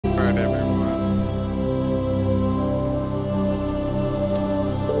Alright, everyone.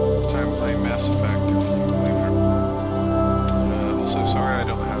 Time playing Mass Effect, if you believe it or not. Also, sorry I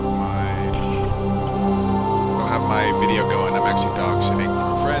don't have my video going. I'm actually dog sitting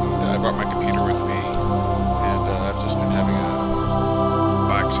for a friend. I brought my computer with me, and I've just been having a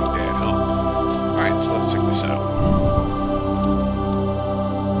relaxing day at home. Alright, so let's check this out.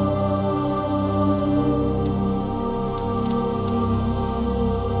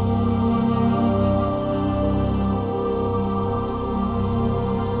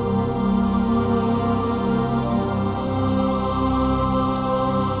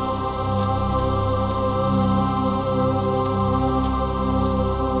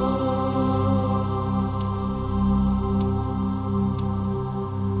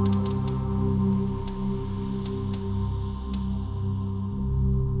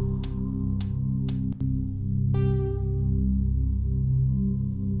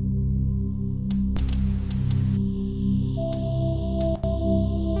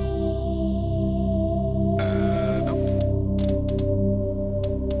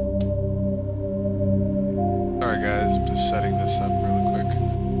 Setting this up really quick.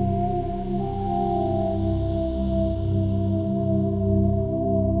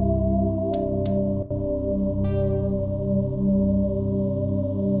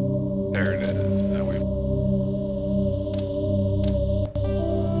 There it is. Now we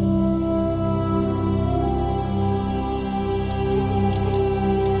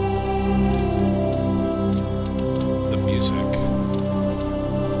the music.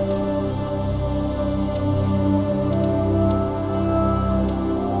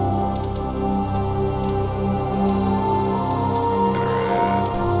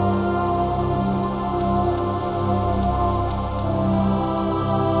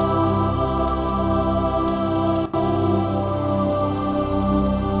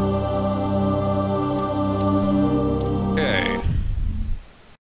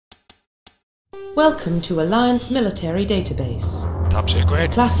 Welcome to Alliance Military Database. Top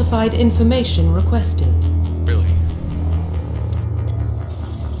secret? Classified information requested. Really?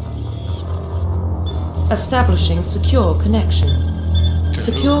 Establishing secure connection.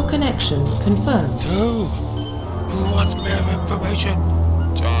 Secure connection confirmed. Who? Who wants more information?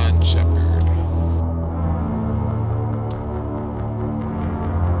 John Shepard.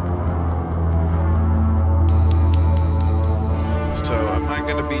 So, am I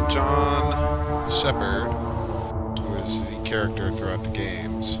gonna be John Shepard, who is the character throughout the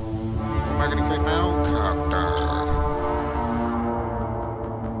games? Or am I going to create my own character?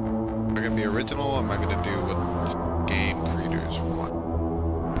 Am I going to be original, or am I going to do what game creators want?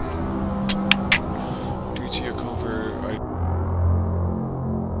 Due to your covert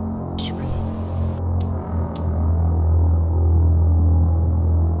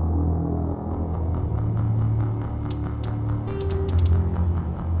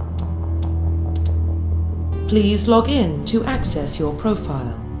Please log in to access your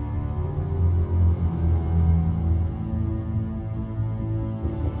profile.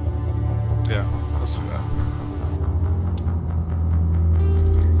 Yeah, let's do that.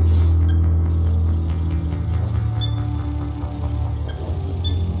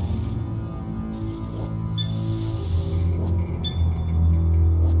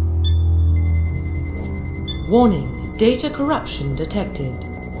 Warning, data corruption detected.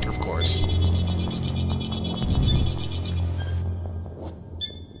 Of course.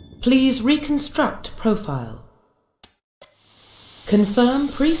 Please reconstruct profile. Confirm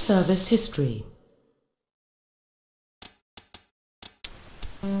pre-service history.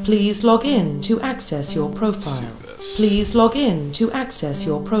 Please log in to access your profile. Please log in to access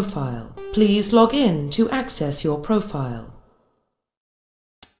your profile. Please log in to access your profile.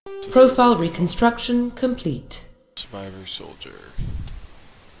 Profile reconstruction complete. Survivor soldier.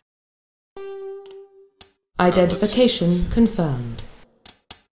 Identification confirmed.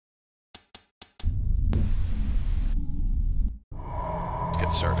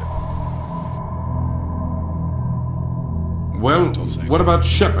 Get started. Well, what about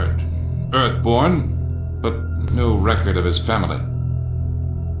Shepard? Earthborn, but no record of his family.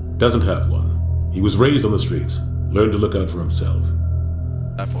 Doesn't have one. He was raised on the streets, learned to look out for himself.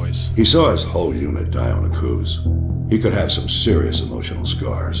 That voice. He saw his whole unit die on a cruise. He could have some serious emotional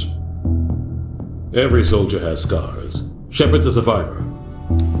scars. Every soldier has scars. Shepard's a survivor.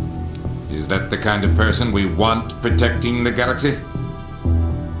 Is that the kind of person we want protecting the galaxy?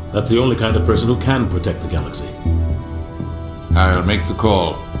 That's the only kind of person who can protect the galaxy. I'll make the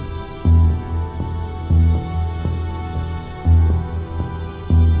call.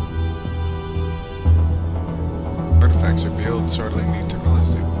 Artifacts revealed startling new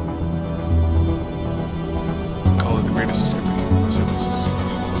technology. greatest discovery. The simplest is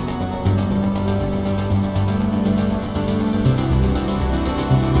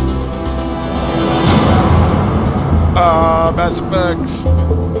Mass Effect.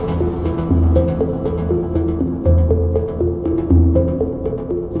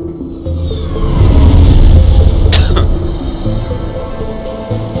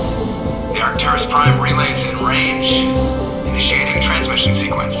 Prime relays in range. Initiating transmission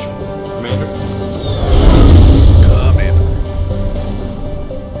sequence. Commander.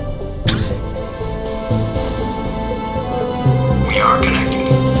 We are connected.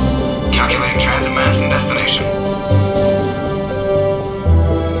 Calculating transit mass and destination.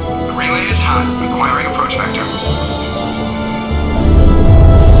 The relay is hot, requiring approach vector.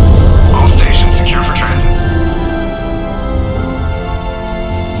 All stations secure for transit.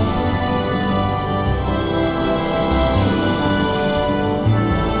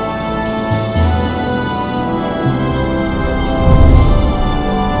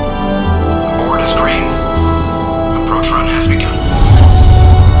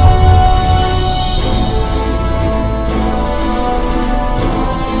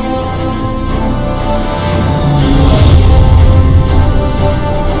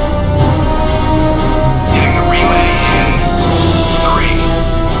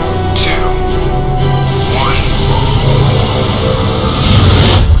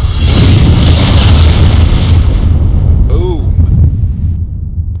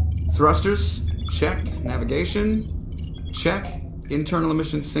 Thrusters, check. Navigation, check. Internal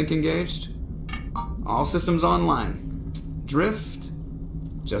emissions sync engaged. All systems online. Drift,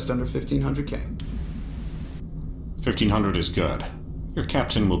 just under 1500K. 1500 is good. Your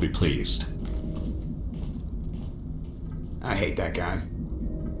captain will be pleased. I hate that guy.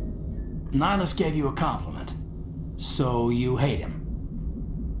 Nihilus gave you a compliment. So you hate him.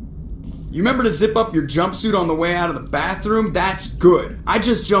 You remember to zip up your jumpsuit on the way out of the bathroom? That's good. I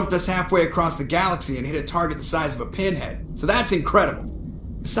just jumped us halfway across the galaxy and hit a target the size of a pinhead. So that's incredible.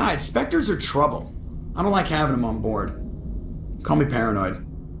 Besides, Spectres are trouble. I don't like having them on board. Call me paranoid.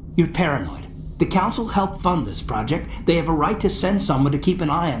 You're paranoid. The Council helped fund this project. They have a right to send someone to keep an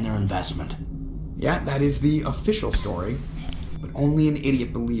eye on their investment. Yeah, that is the official story. But only an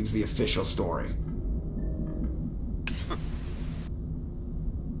idiot believes the official story.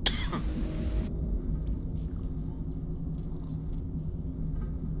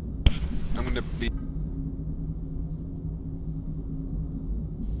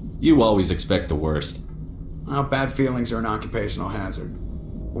 You always expect the worst. Well, bad feelings are an occupational hazard.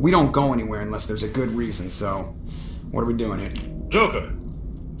 But we don't go anywhere unless there's a good reason, so what are we doing here? Joker,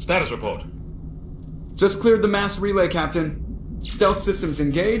 status report. Just cleared the mass relay, Captain. Stealth systems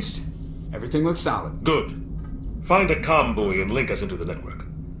engaged. Everything looks solid. Good. Find a comm buoy and link us into the network.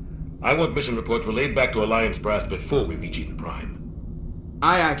 I want mission reports relayed back to Alliance Brass before we reach Eden Prime.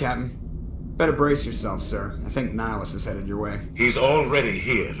 Aye, aye, Captain. Better brace yourself, sir. I think Nihilus is headed your way. He's already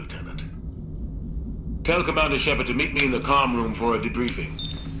here, Lieutenant. Tell Commander Shepard to meet me in the comm room for a debriefing.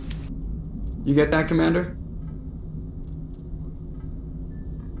 You get that, Commander?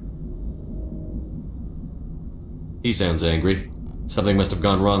 He sounds angry. Something must have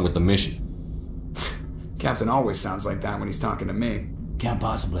gone wrong with the mission. Captain always sounds like that when he's talking to me. Can't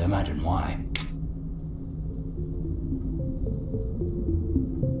possibly imagine why.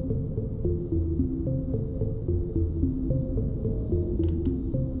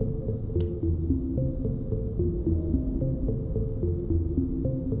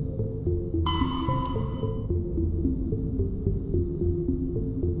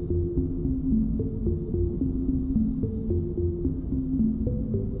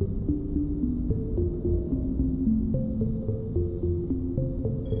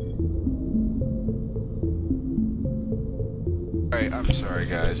 I'm sorry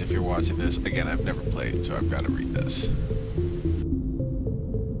guys if you're watching this. Again, I've never played, so I've got to read this.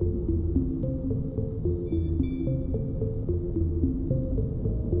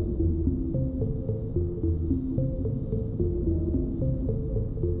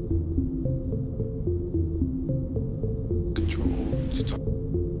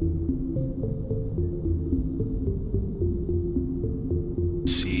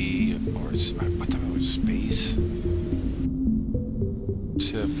 C or what time it was space?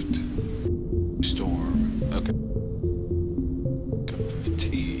 Shift. Storm. Okay.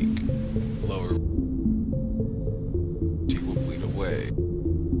 Fatigue. Lower. Fatigue will bleed away.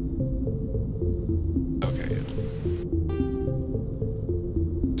 Okay.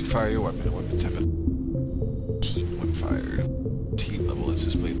 To fire your weapon. Weapons have a heat when fired. Heat level is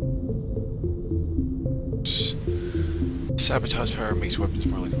displayed. Sabotage power makes weapons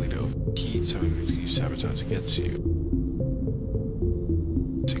more likely to overheat, so you can use sabotage against you.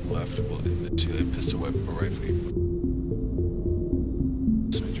 comfortable in the pistol whip or rifle.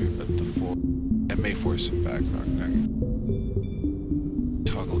 But it may force him back.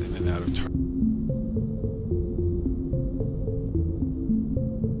 Toggle in and out of target.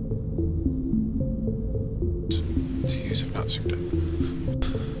 To use if not suited.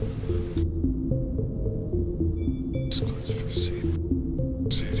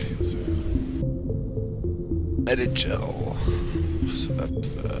 Medigel. So that's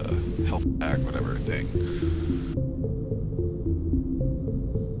the health pack, whatever thing.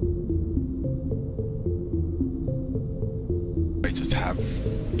 I just have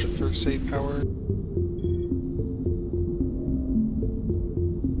the first aid power.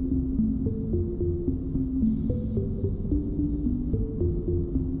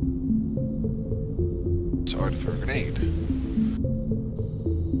 It's hard to throw a grenade.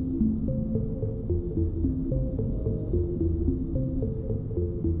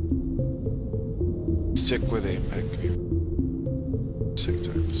 Stick with aim pack.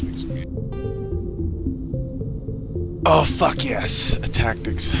 This makes me. Oh fuck yes! A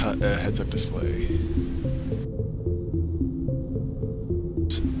tactics heads-up display.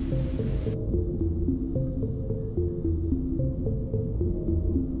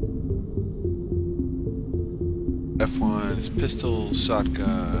 F1 is pistols,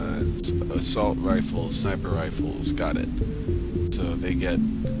 shotguns, assault rifles, sniper rifles. Got it. So they get.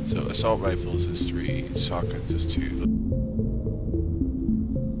 So assault rifles is 3, shotguns is 2.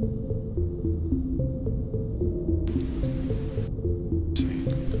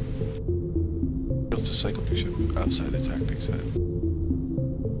 Cycle through ship outside the tactics set.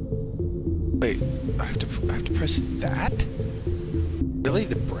 Wait, I have to press that? Really,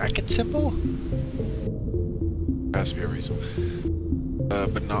 the bracket symbol? There has to be a reason.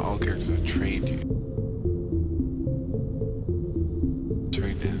 But not all characters are trained in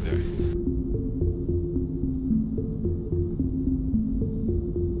there.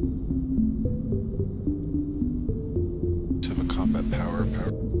 Let's have a combat power.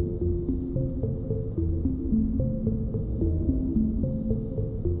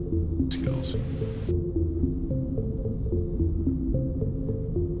 Skills.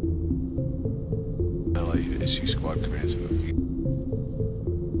 LA issue squad commands.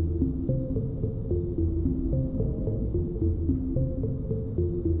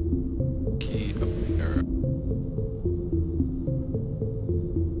 Key up arrow.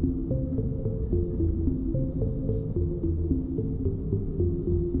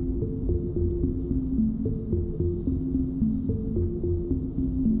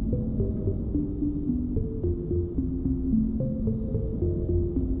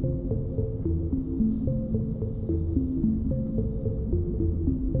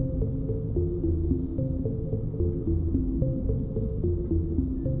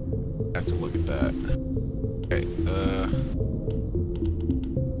 Have to look at that. Okay,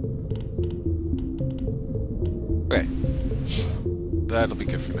 okay. That'll be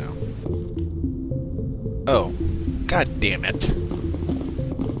good for now. Oh, god damn it.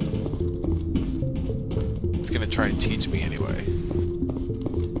 It's gonna try and teach me anyway.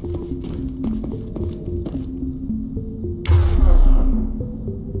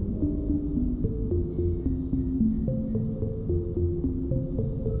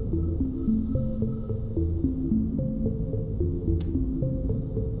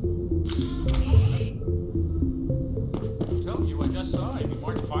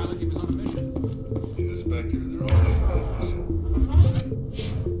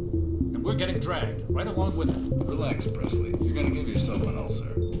 Getting dragged right along with him. Relax, Presley. You're gonna give yourself an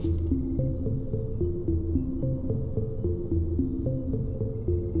ulcer.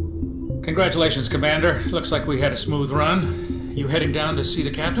 Congratulations, Commander. Looks like we had a smooth run. You heading down to see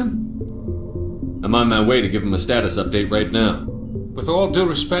the captain? I'm on my way to give him a status update right now. With all due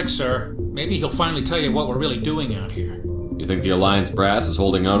respect, sir, maybe he'll finally tell you what we're really doing out here. You think the Alliance brass is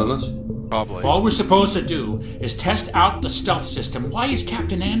holding out on us? Probably. All we're supposed to do is test out the stealth system. Why is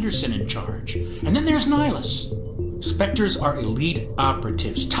Captain Anderson in charge? And then there's Nihilus. Spectres are elite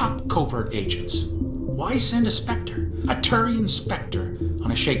operatives, top covert agents. Why send a Spectre, a Turian Spectre,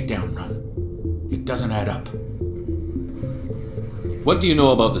 on a shakedown run? It doesn't add up. What do you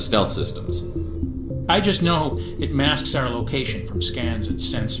know about the stealth systems? I just know it masks our location from scans and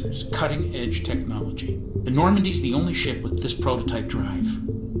sensors. Cutting-edge technology. The Normandy's the only ship with this prototype drive.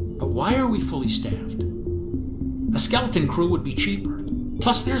 But why are we fully staffed? A skeleton crew would be cheaper.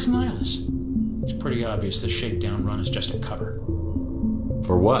 Plus there's Nihilus. It's pretty obvious the shakedown run is just a cover.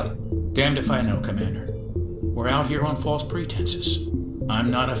 For what? Damned if I know, Commander. We're out here on false pretenses. I'm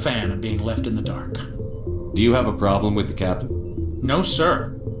not a fan of being left in the dark. Do you have a problem with the captain? No,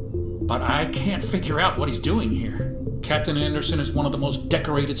 sir. but I can't figure out what he's doing here. Captain Anderson is one of the most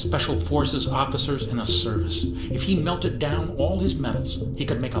decorated Special Forces officers in the service. If he melted down all his medals, he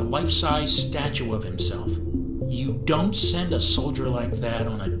could make a life-size statue of himself. You don't send a soldier like that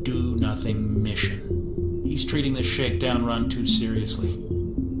on a do-nothing mission. He's treating this shakedown run too seriously.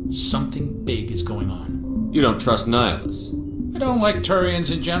 Something big is going on. You don't trust Nihilists? I don't like Turians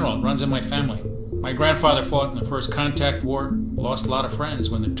in general. It runs in my family. My grandfather fought in the First Contact War, lost a lot of friends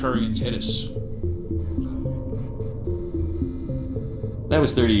when the Turians hit us. That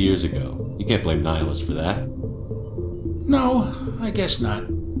was 30 years ago. You can't blame Nihilists for that. No, I guess not.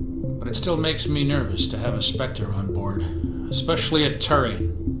 But it still makes me nervous to have a Spectre on board, especially a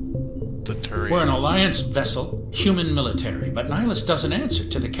Turian. The Turian. We're an Alliance vessel, human military, but Nihilus doesn't answer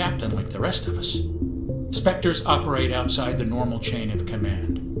to the captain like the rest of us. Spectres operate outside the normal chain of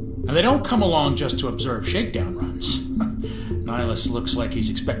command, and they don't come along just to observe shakedown runs. Nihilus looks like he's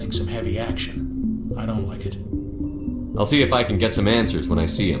expecting some heavy action. I don't like it. I'll see if I can get some answers when I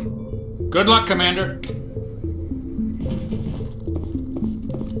see him. Good luck, Commander.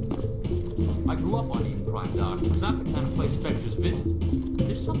 I grew up on Eden Prime, Doc. It's not the kind of place Spectres visit.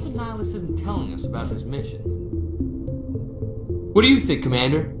 There's something Nihilus isn't telling us about this mission. What do you think,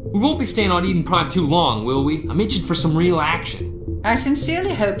 Commander? We won't be staying on Eden Prime too long, will we? I'm itching for some real action. I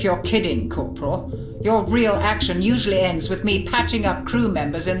sincerely hope you're kidding, Corporal. Your real action usually ends with me patching up crew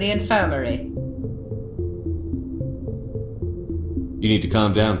members in the infirmary. You need to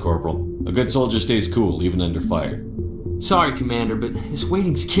calm down, Corporal. A good soldier stays cool, even under fire. Sorry, Commander, but this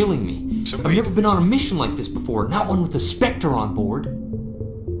waiting's killing me. I've never been on a mission like this before, not one with a Spectre on board.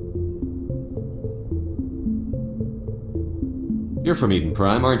 You're from Eden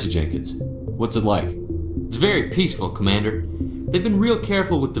Prime, aren't you, Jenkins? What's it like? It's very peaceful, Commander. They've been real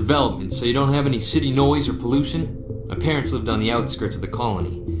careful with development, so you don't have any city noise or pollution. My parents lived on the outskirts of the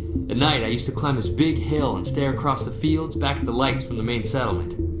colony. At night, I used to climb this big hill and stare across the fields back at the lights from the main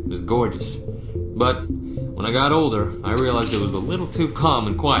settlement. It was gorgeous. But when I got older, I realized it was a little too calm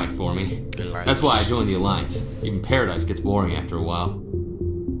and quiet for me. That's why I joined the Alliance. Even Paradise gets boring after a while.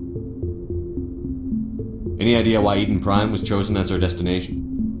 Any idea why Eden Prime was chosen as our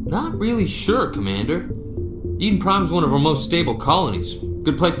destination? Not really sure, Commander. Eden Prime's one of our most stable colonies.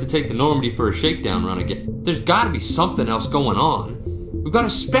 Good place to take the Normandy for a shakedown run again. There's gotta be something else going on. We've got a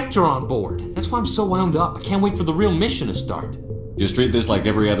Spectre on board. That's why I'm so wound up. I can't wait for the real mission to start. Just treat this like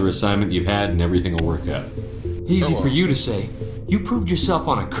every other assignment you've had and everything will work out. Easy for you to say. You proved yourself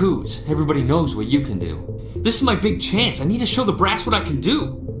on a cruise. Everybody knows what you can do. This is my big chance. I need to show the brass what I can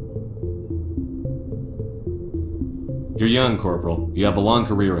do. You're young, Corporal. You have a long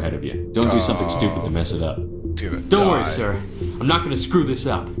career ahead of you. Don't do something stupid to mess it up. Don't worry, sir. I'm not going to screw this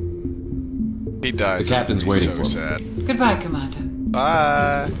up. He dies. The captain's waiting for sad. me. Goodbye, Commander.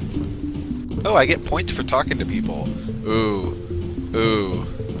 Bye. Oh, I get points for talking to people. Ooh. Ooh.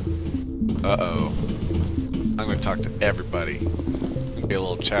 Uh-oh. I'm going to talk to everybody. Get a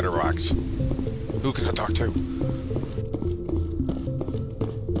little chatterbox. Who can I talk to?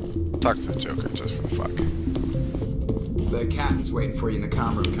 Talk to the Joker just for the fuck. The captain's waiting for you in the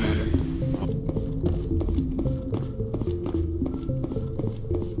comm room, Commander.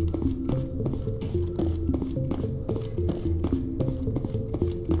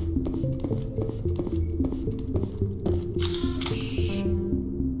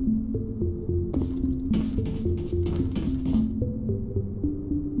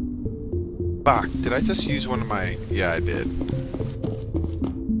 Fuck, did I just use one of my... Yeah, I did.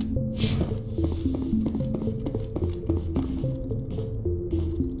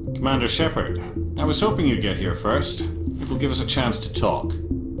 Commander Shepard, I was hoping you'd get here first. It will give us a chance to talk.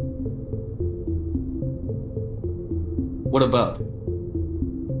 What about?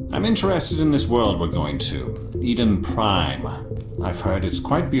 I'm interested in this world we're going to. Eden Prime. I've heard it's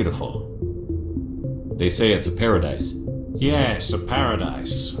quite beautiful. They say it's a paradise. Yes, a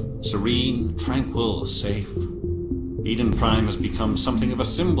paradise. Serene, tranquil, safe. Eden Prime has become something of a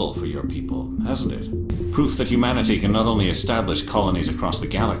symbol for your people, hasn't it? Proof that humanity can not only establish colonies across the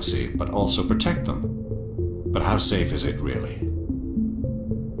galaxy, but also protect them. But how safe is it, really?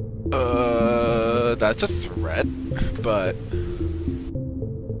 That's a threat, but...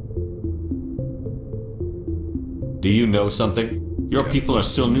 Do you know something? Your people are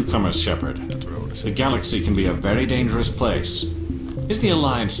still newcomers, Shepard. That's what I want to say. The galaxy can be a very dangerous place. Is the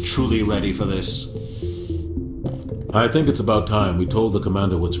Alliance truly ready for this? I think it's about time we told the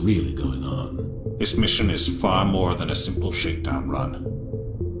commander what's really going on. This mission is far more than a simple shakedown run.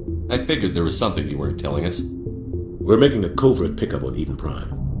 I figured there was something you weren't telling us. We're making a covert pickup on Eden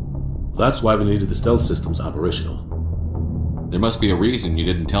Prime. That's why we needed the stealth systems operational. There must be a reason you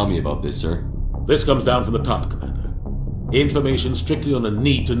didn't tell me about this, sir. This comes down from the top, Commander. Information strictly on a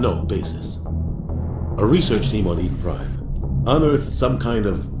need-to-know basis. A research team on Eden Prime unearthed some kind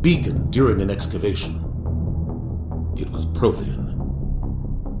of beacon during an excavation. It was Prothean.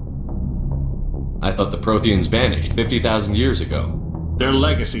 I thought the Protheans vanished 50,000 years ago. Their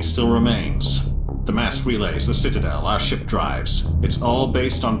legacy still remains. The mass relays, the Citadel, our ship drives. It's all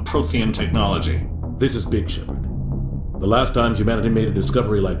based on Prothean technology. This is big, Shepard. The last time humanity made a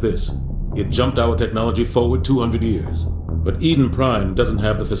discovery like this, it jumped our technology forward 200 years. But Eden Prime doesn't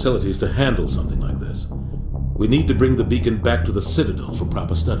have the facilities to handle something like this. We need to bring the beacon back to the Citadel for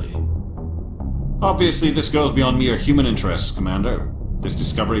proper study. Obviously, this goes beyond mere human interests, Commander. This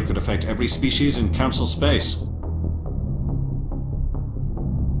discovery could affect every species in Council space.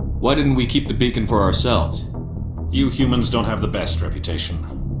 Why didn't we keep the beacon for ourselves? You humans don't have the best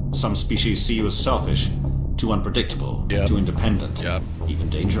reputation. Some species see you as selfish, too unpredictable, too independent, even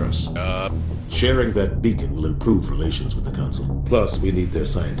dangerous. Sharing that beacon will improve relations with the Council. Plus, we need their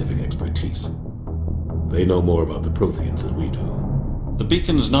scientific expertise. They know more about the Protheans than we do. The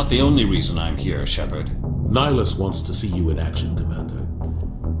beacon's not the only reason I'm here, Shepard. Nihilus wants to see you in action, Commander.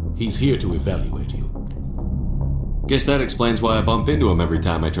 He's here to evaluate you. Guess that explains why I bump into him every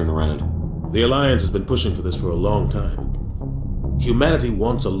time I turn around. The Alliance has been pushing for this for a long time. Humanity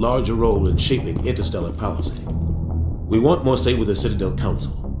wants a larger role in shaping interstellar policy. We want more say with the Citadel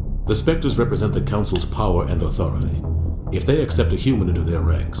Council. The Spectres represent the Council's power and authority. If they accept a human into their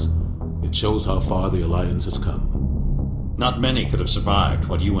ranks, it shows how far the Alliance has come. Not many could have survived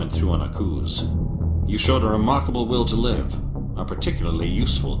what you went through on Akuz. You showed a remarkable will to live, a particularly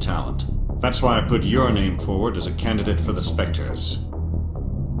useful talent. That's why I put your name forward as a candidate for the Spectres.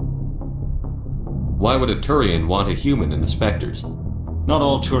 Why would a Turian want a human in the Spectres? Not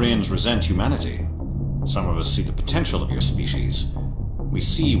all Turians resent humanity. Some of us see the potential of your species. We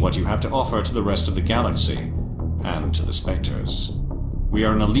see what you have to offer to the rest of the galaxy, and to the Spectres. We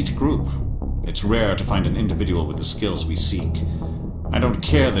are an elite group. It's rare to find an individual with the skills we seek. I don't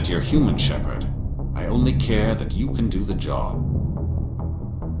care that you're human, Shepard. I only care that you can do the job.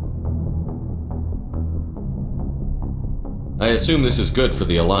 I assume this is good for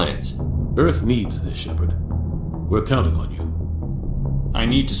the Alliance. Earth needs this, Shepard. We're counting on you. I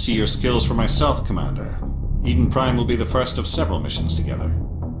need to see your skills for myself, Commander. Eden Prime will be the first of several missions together.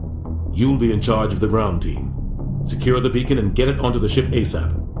 You'll be in charge of the ground team. Secure the beacon and get it onto the ship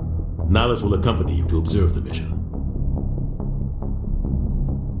ASAP. Nihilus will accompany you to observe the mission.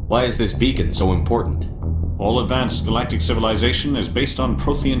 Why is this beacon so important? All advanced galactic civilization is based on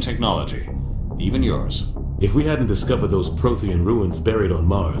Prothean technology. Even yours. If we hadn't discovered those Prothean ruins buried on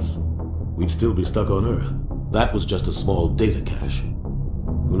Mars, we'd still be stuck on Earth. That was just a small data cache.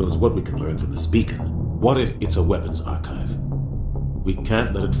 Who knows what we can learn from this beacon? What if it's a weapons archive? We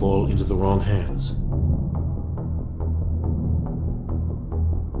can't let it fall into the wrong hands.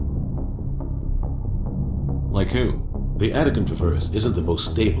 Like who? The Attican Traverse isn't the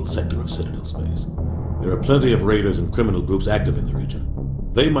most stable sector of Citadel space. There are plenty of raiders and criminal groups active in the region.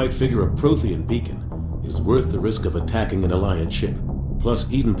 They might figure a Prothean beacon is worth the risk of attacking an Alliance ship.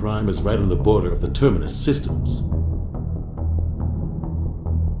 Plus, Eden Prime is right on the border of the Terminus systems.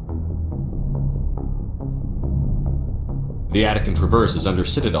 The Attican Traverse is under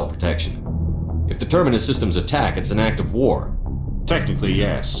Citadel protection. If the Terminus systems attack, it's an act of war. Technically,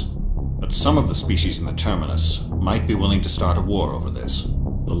 yes. But some of the species in the Terminus might be willing to start a war over this.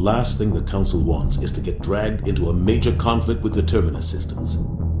 The last thing the Council wants is to get dragged into a major conflict with the Terminus systems.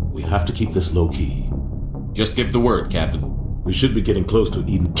 We have to keep this low-key. Just give the word, Captain. We should be getting close to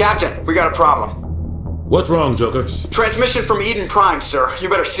Eden. Captain, we got a problem. What's wrong, Joker? Transmission from Eden Prime, sir. You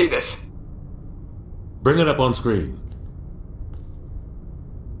better see this. Bring it up on screen.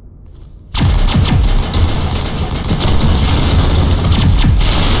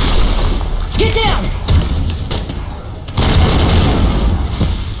 Get down!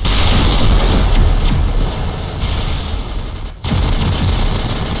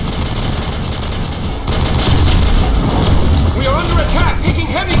 We are under attack, taking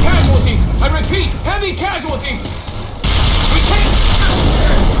heavy casualties. I repeat, heavy casualties. We can't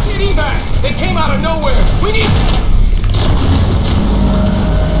get evac. They came out of nowhere. We need.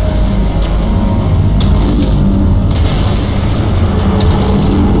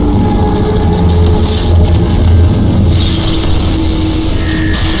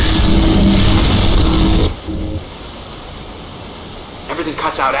 Everything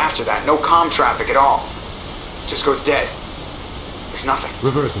cuts out after that. No comm traffic at all. Just goes dead. There's nothing.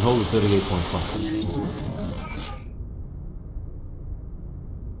 Reverse and hold at 38.5.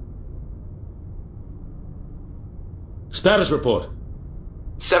 Status report.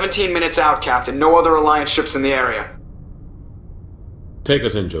 17 minutes out, Captain. No other Alliance ships in the area. Take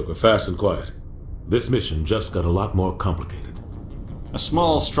us in, Joker, fast and quiet. This mission just got a lot more complicated. A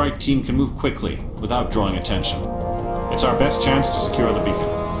small strike team can move quickly, without drawing attention. It's our best chance to secure the beacon.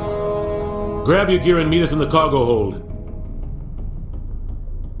 Grab your gear and meet us in the cargo hold.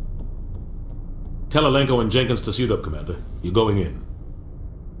 Tell Alenko and Jenkins to suit up, Commander. You're going in.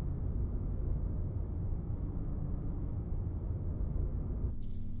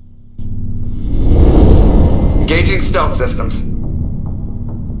 Engaging stealth systems.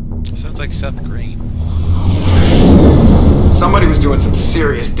 Sounds like Seth Green. Somebody was doing some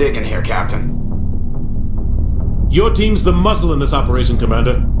serious digging here, Captain. Your team's the muscle in this operation,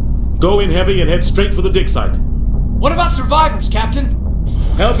 Commander. Go in heavy and head straight for the dig site. What about survivors, Captain?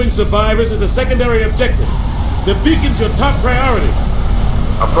 Helping survivors is a secondary objective. The beacon's your top priority.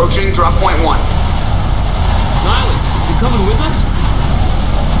 Approaching drop point 1. Nihilus, you coming with us?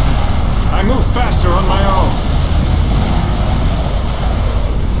 I move faster on my own.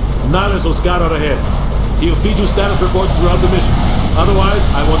 Nihilus will scout out ahead. He'll feed you status reports throughout the mission. Otherwise,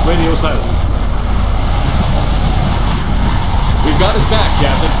 I want radio silence. We've got his back,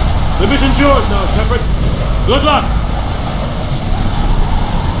 Captain. The mission's yours now, Shepard. Good luck!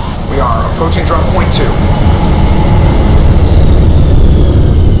 We are approaching drop point 2.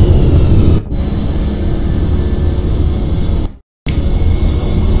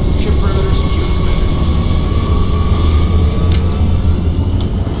 Ship perimeter secure.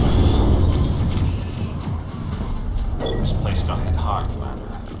 This place got hit hard,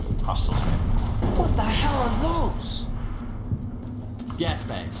 Commander. Hostiles ahead. What the hell are those? Gas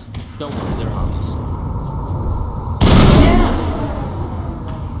bags. Don't worry, they're harmless.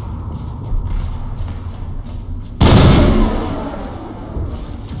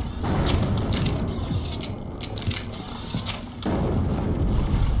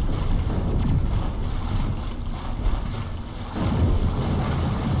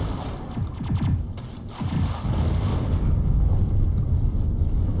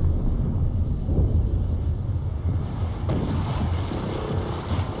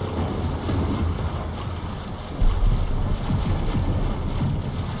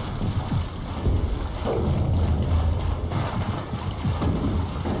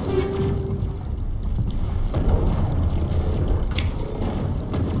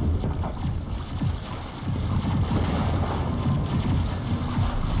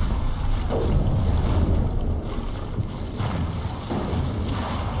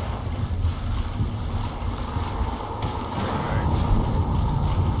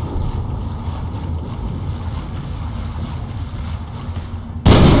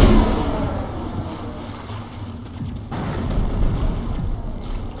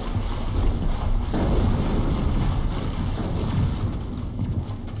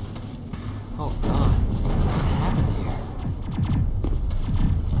 Oh God, what happened here?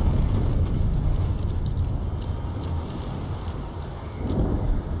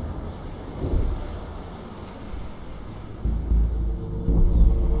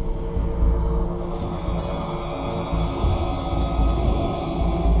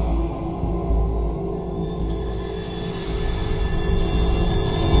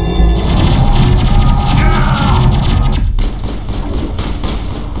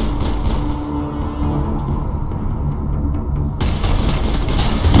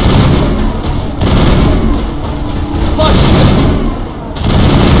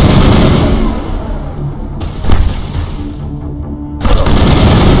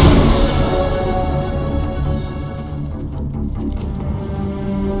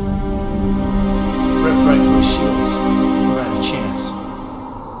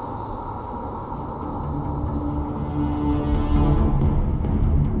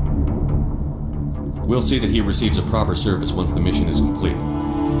 We'll see that he receives a proper service once the mission is complete.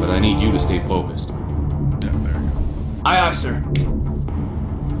 But I need you to stay focused. Aye, aye, sir.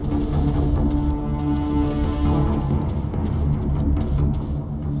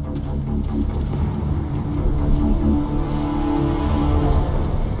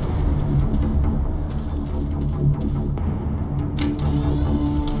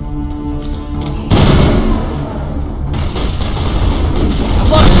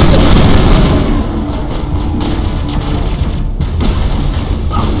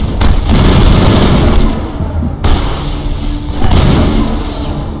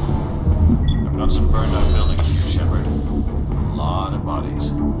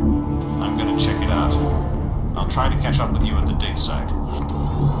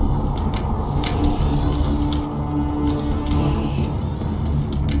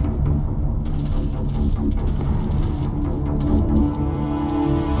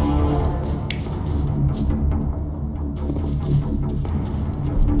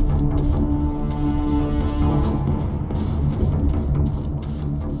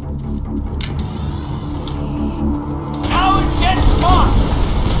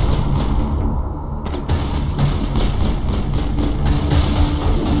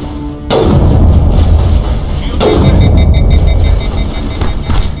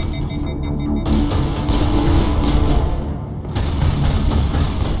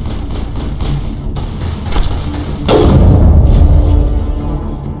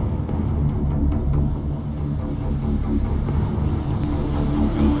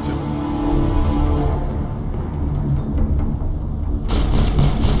 Is it?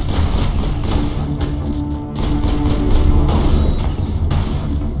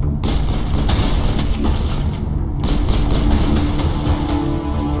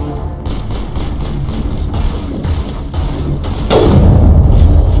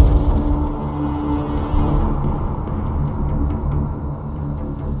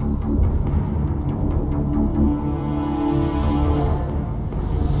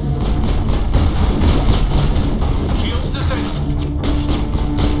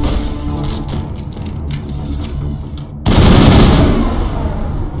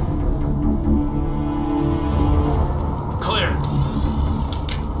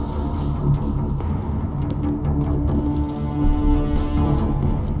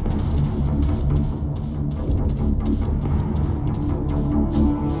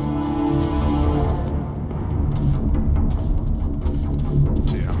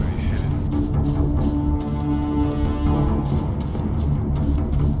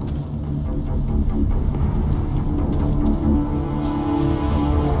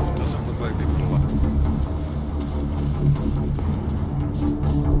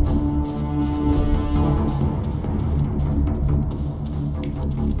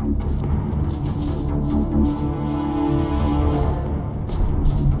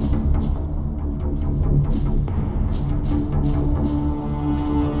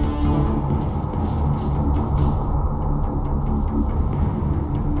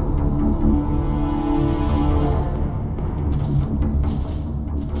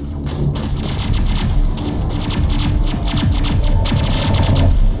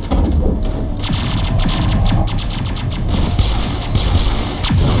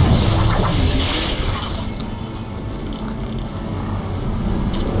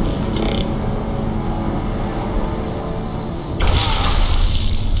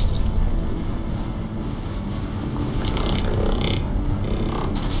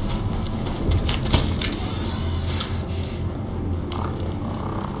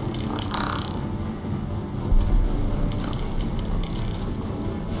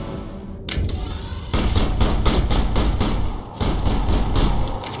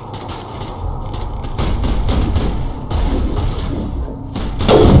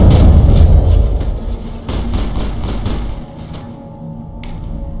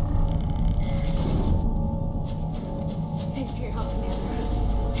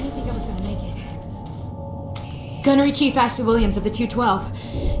 Gunnery Chief Ashley Williams of the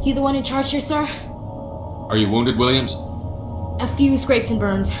 212. You the one in charge here, sir? Are you wounded, Williams? A few scrapes and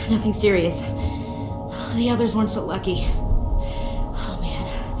burns, nothing serious. The others weren't so lucky. Oh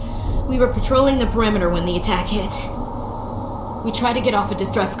man. We were patrolling the perimeter when the attack hit. We tried to get off a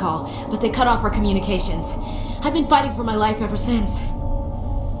distress call, but they cut off our communications. I've been fighting for my life ever since.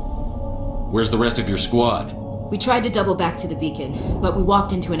 Where's the rest of your squad? We tried to double back to the beacon, but we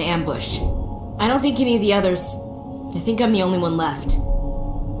walked into an ambush. I don't think any of the others... I think I'm the only one left.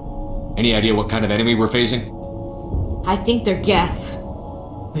 Any idea what kind of enemy we're facing? I think they're Geth.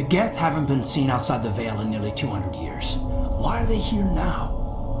 The Geth haven't been seen outside the Veil in nearly 200 years. Why are they here now?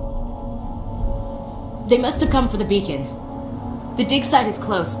 They must have come for the beacon. The dig site is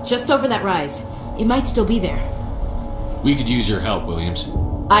close, just over that rise. It might still be there. We could use your help, Williams.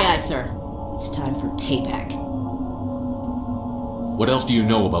 Aye, aye, sir. It's time for payback. What else do you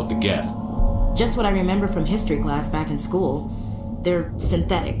know about the Geth? Just what I remember from history class back in school. They're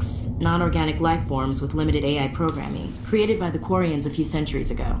synthetics, non-organic life forms with limited AI programming, created by the Quarians a few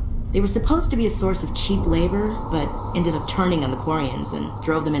centuries ago. They were supposed to be a source of cheap labor, but ended up turning on the Quarians and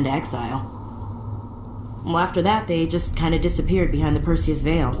drove them into exile. Well, after that, they just kind of disappeared behind the Perseus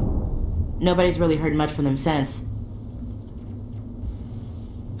Veil. Nobody's really heard much from them since.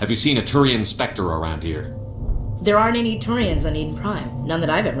 Have you seen a Turian Spectre around here? There aren't any Turians on Eden Prime, none that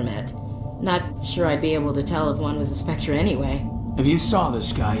I've ever met. Not sure I'd be able to tell if one was a Spectre anyway. If you saw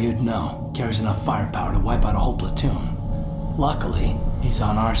this guy, you'd know. Carries enough firepower to wipe out a whole platoon. Luckily, he's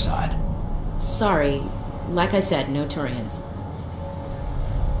on our side. Sorry. Like I said, no Turians.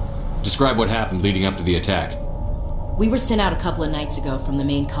 Describe what happened leading up to the attack. We were sent out a couple of nights ago from the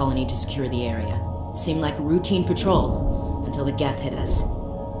main colony to secure the area. Seemed like a routine patrol, until the Geth hit us.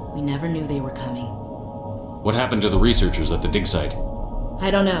 We never knew they were coming. What happened to the researchers at the dig site? I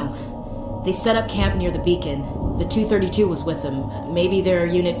don't know. They set up camp near the beacon. The 232 was with them. Maybe their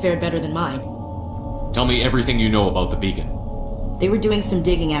unit fared better than mine. Tell me everything you know about the beacon. They were doing some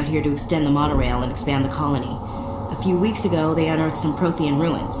digging out here to extend the monorail and expand the colony. A few weeks ago, they unearthed some Prothean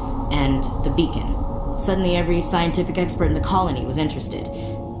ruins, and the beacon. Suddenly, every scientific expert in the colony was interested.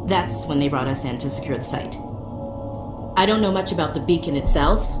 That's when they brought us in to secure the site. I don't know much about the beacon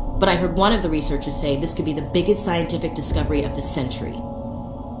itself, but I heard one of the researchers say this could be the biggest scientific discovery of the century.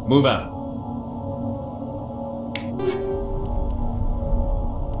 Move out.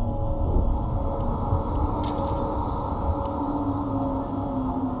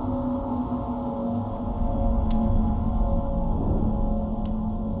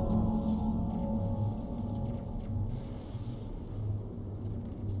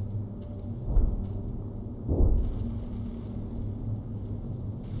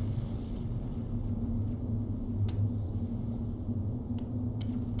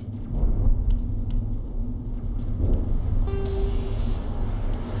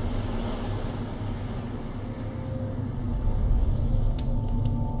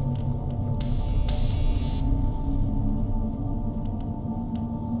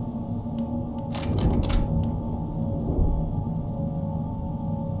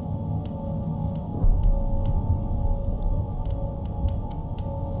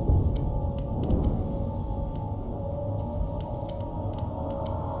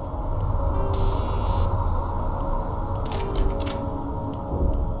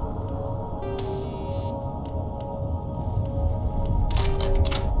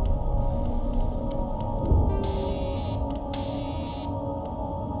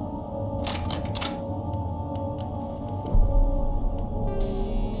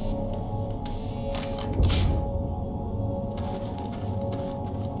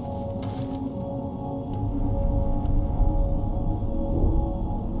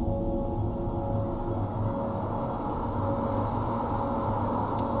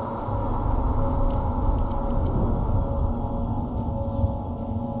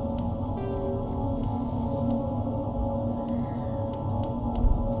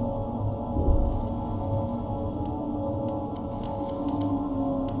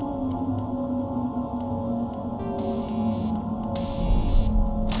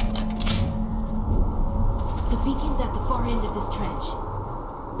 End of this trench.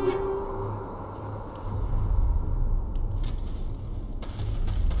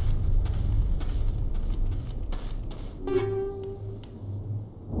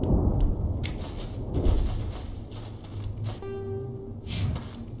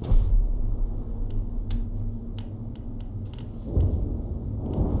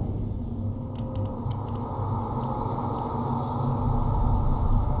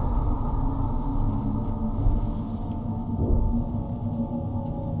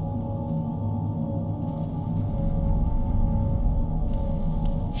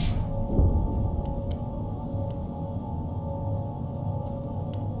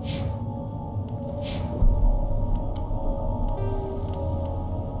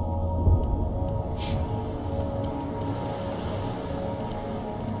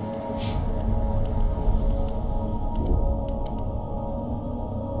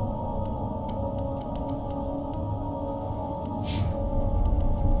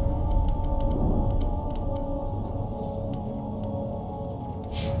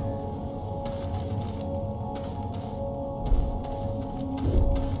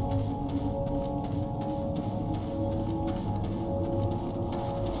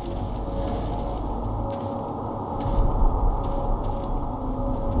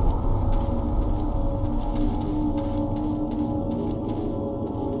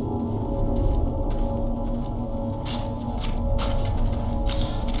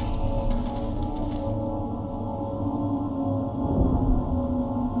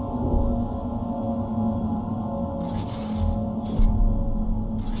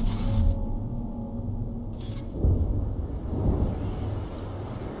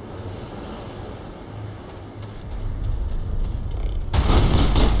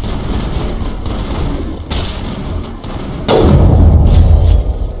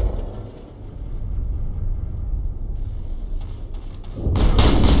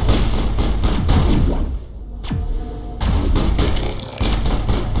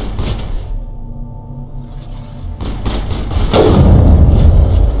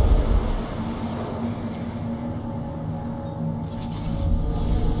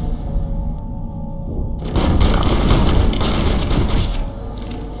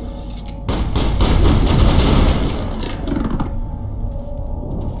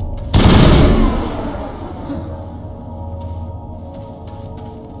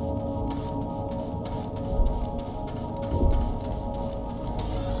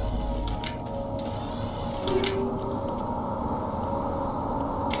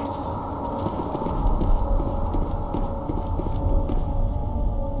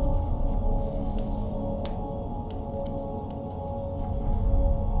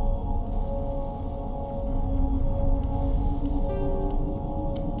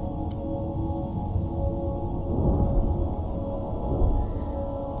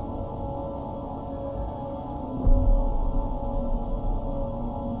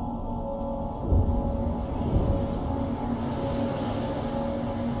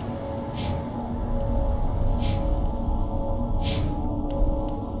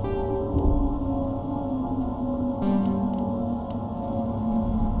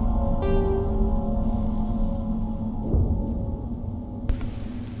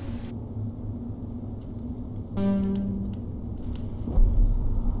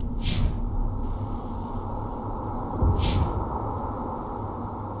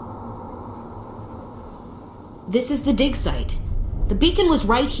 This is the dig site. The beacon was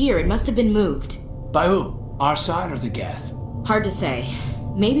right here. It must have been moved. By who? Our side or the Geth? Hard to say.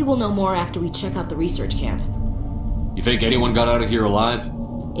 Maybe we'll know more after we check out the research camp. You think anyone got out of here alive?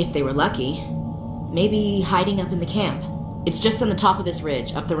 If they were lucky. Maybe hiding up in the camp. It's just on the top of this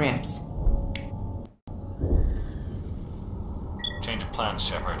ridge, up the ramps. Change of plans,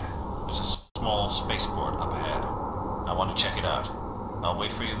 Shepard. There's a small spaceport up ahead. I want to check it out. I'll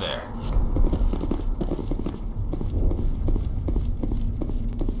wait for you there.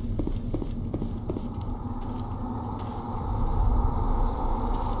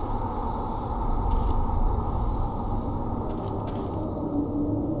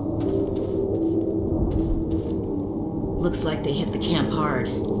 Looks like they hit the camp hard.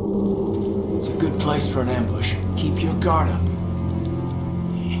 It's a good place for an ambush. Keep your guard up.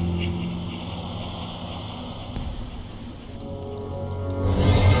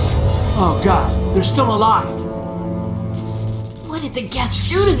 Oh god, they're still alive! What did the Geth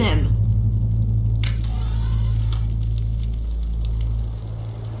do to them?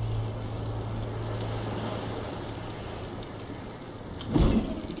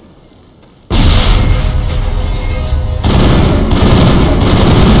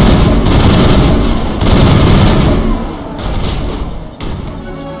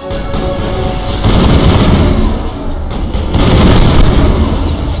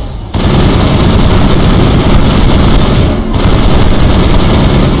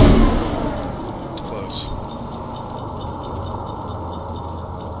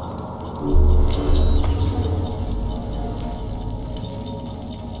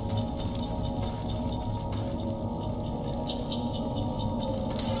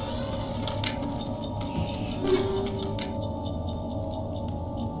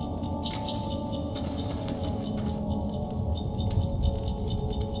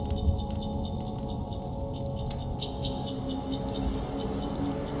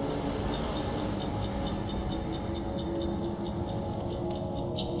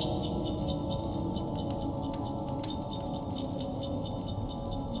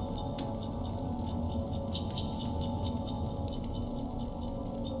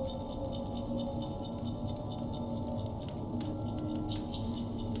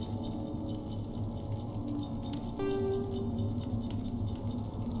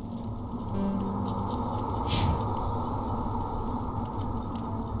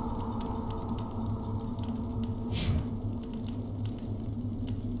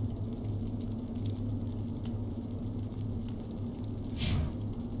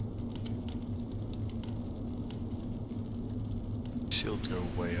 Shield go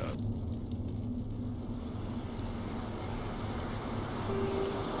way up.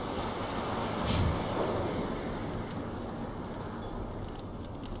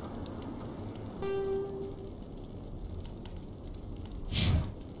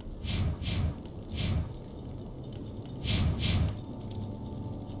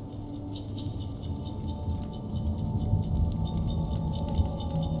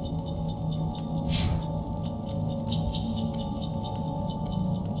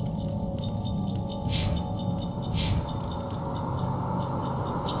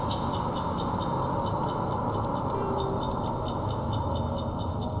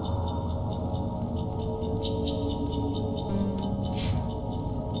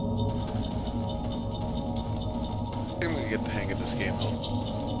 Get the hang of this game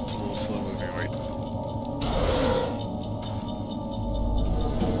though. It's a little slow moving, right?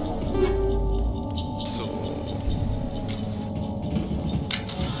 So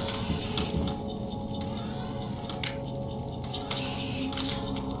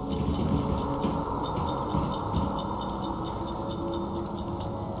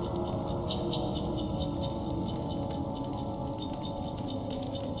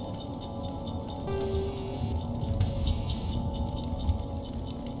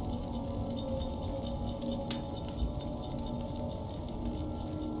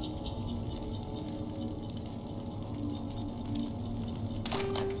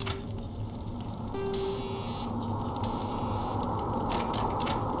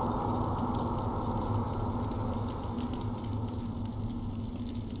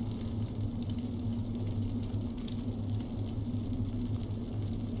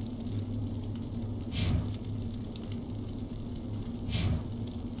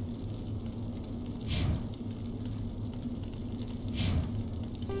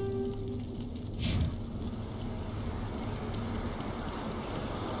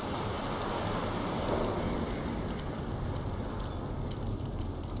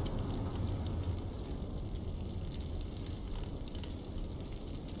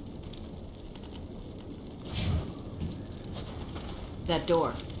That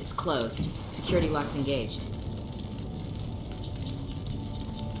door. It's closed. Security lock's engaged.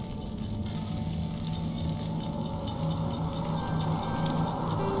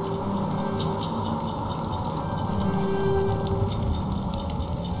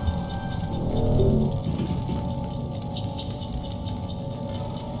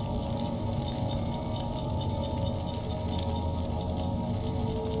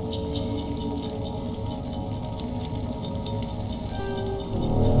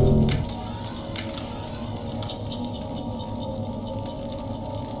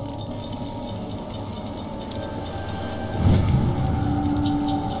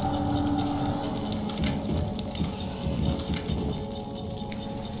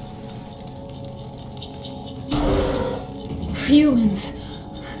 Humans,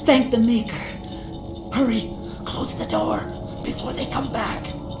 thank the Maker. Hurry! Close the door before they come back.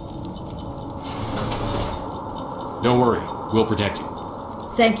 Don't worry, we'll protect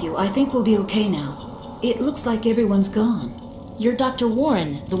you. Thank you. I think we'll be okay now. It looks like everyone's gone. You're Dr.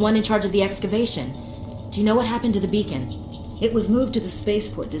 Warren, the one in charge of the excavation. Do you know what happened to the beacon? It was moved to the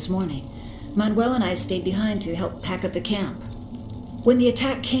spaceport this morning. Manuel and I stayed behind to help pack up the camp. When the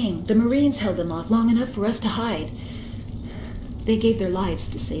attack came, the Marines held them off long enough for us to hide. They gave their lives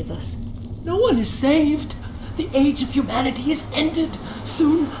to save us. No one is saved. The age of humanity is ended.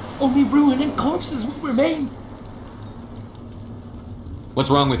 Soon, only ruin and corpses will remain. What's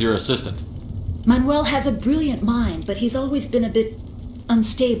wrong with your assistant? Manuel has a brilliant mind, but he's always been a bit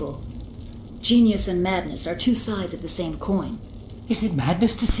unstable. Genius and madness are two sides of the same coin. Is it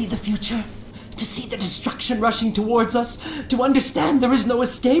madness to see the future? To see the destruction rushing towards us? To understand there is no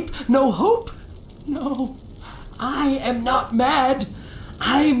escape? No hope? No. I am not mad.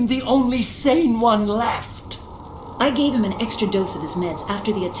 I'm the only sane one left. I gave him an extra dose of his meds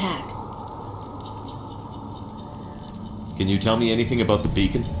after the attack. Can you tell me anything about the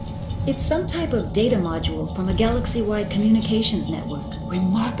beacon? It's some type of data module from a galaxy-wide communications network,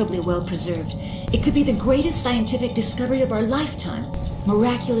 remarkably well preserved. It could be the greatest scientific discovery of our lifetime.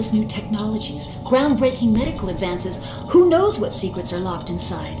 Miraculous new technologies, groundbreaking medical advances. Who knows what secrets are locked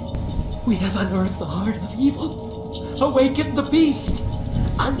inside? We have unearthed the heart of evil, awakened the beast,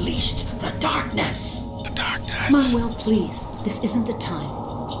 unleashed the darkness. The darkness. Manuel, please. This isn't the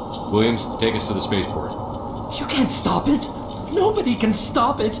time. Williams, take us to the spaceport. You can't stop it. Nobody can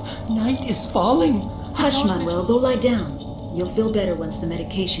stop it. Night is falling. Hush, Manuel. Go lie down. You'll feel better once the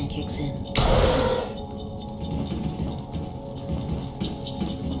medication kicks in.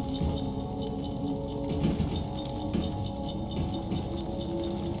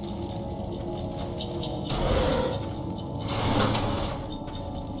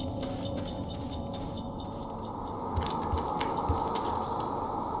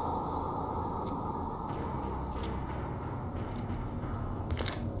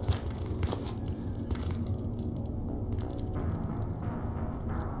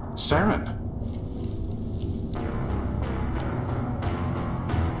 Saren.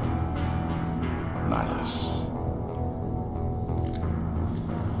 Nihilus.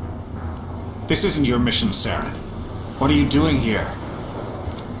 This isn't your mission, Saren. What are you doing here?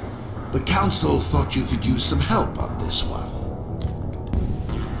 The Council thought you could use some help on this one.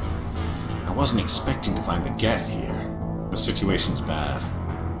 I wasn't expecting to find the Geth here. The situation's bad.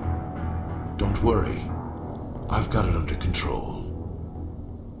 Don't worry. I've got it under control.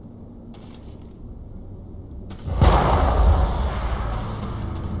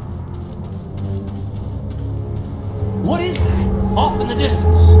 What is that? Off in the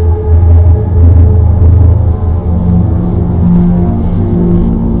distance.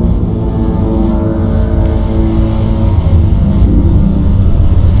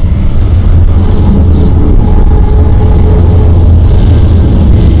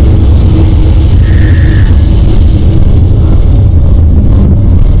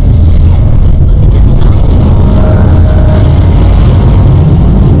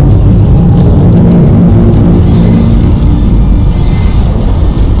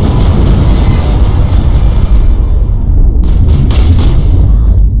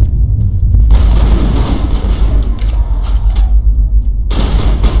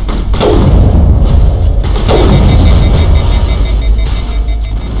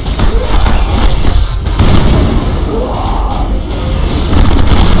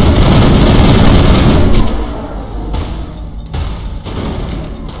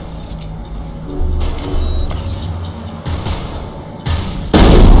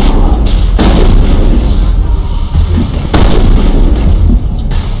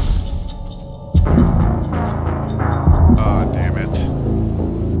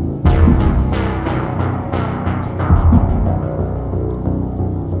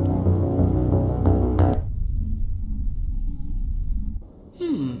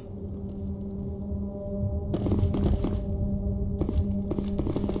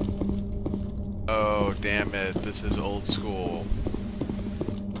 damn it, this is old school.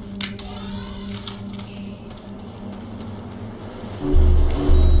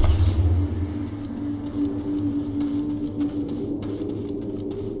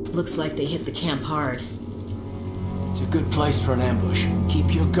 Looks like they hit the camp hard. It's a good place for an ambush.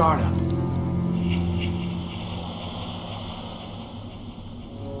 Keep your guard up.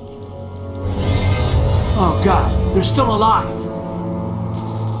 Oh god, they're still alive!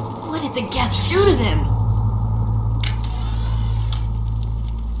 What did the Geth do to them?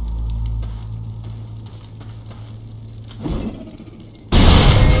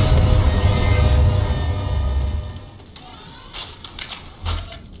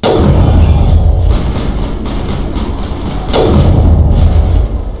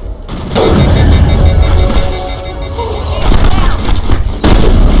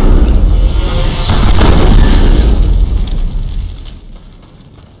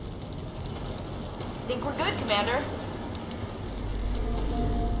 Think we're good, Commander?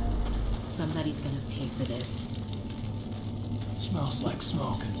 Somebody's gonna pay for this. Smells like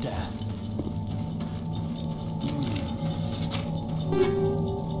smoke and death.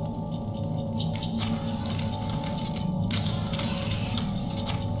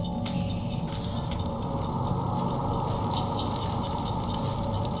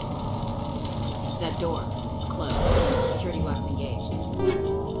 That door, it's closed. Security lock's engaged.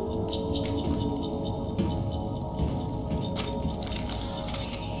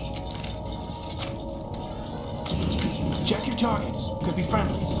 Check your targets. Could be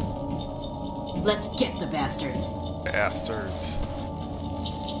friendlies. Let's get the bastards. Bastards.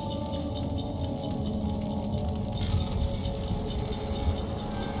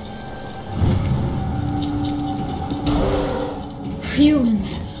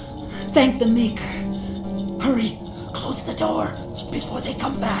 Humans. Thank the Maker. Hurry! Close the door before they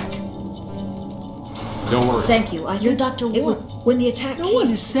come back. Don't worry. Thank you. You're Dr. It was when the attack No one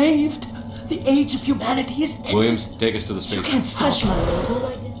is saved. The age of humanity is ending. Williams, take us to the space. You can't stop. Hush, my lord. All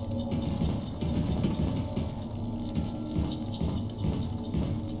I did.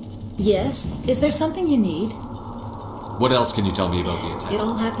 Yes? Is there something you need? What else can you tell me about the attack? It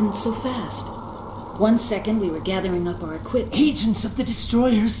all happened so fast. 1 second we were gathering up our equipment. Agents of the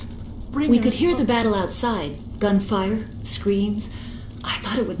destroyers. We could hear the battle outside. Gunfire, screams. I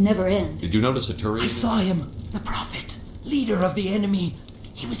thought it would never end. Did you notice a Turian? I saw him. The Prophet. Leader of the enemy.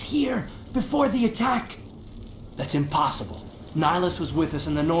 He was here before the attack. That's impossible. Nihilus was with us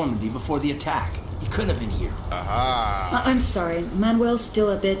in the Normandy before the attack. He couldn't have been here. Aha! I'm sorry. Manuel's still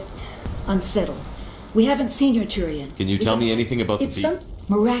a bit unsettled. We haven't seen your Turian. Can you tell me anything about the It's beat? some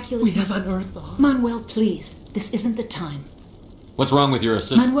miraculous... We have unearthed all. Manuel, please. This isn't the time. What's wrong with your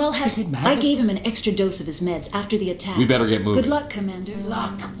assistant? Manuel has... I gave him an extra dose of his meds after the attack. We better get moving. Good luck, Commander.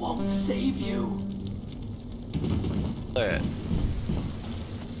 Luck won't save you.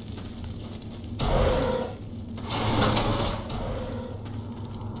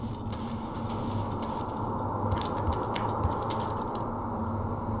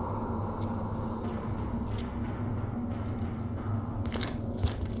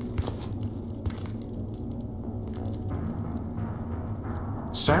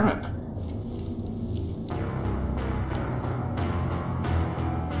 Saren.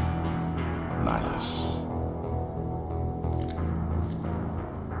 Nihilus.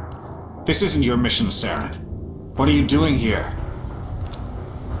 This isn't your mission, Saren. What are you doing here?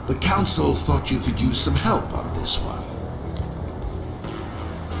 The Council thought you could use some help on this one.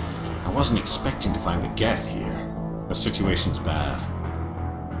 I wasn't expecting to find the Geth here. The situation's bad.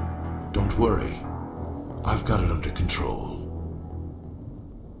 Don't worry. I've got it under control.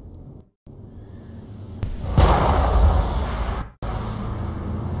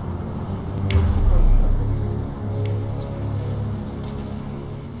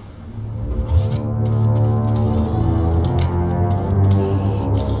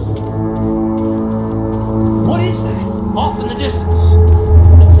 What is that? Off in the distance.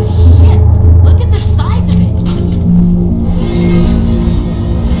 It's a ship. Look at the size of it.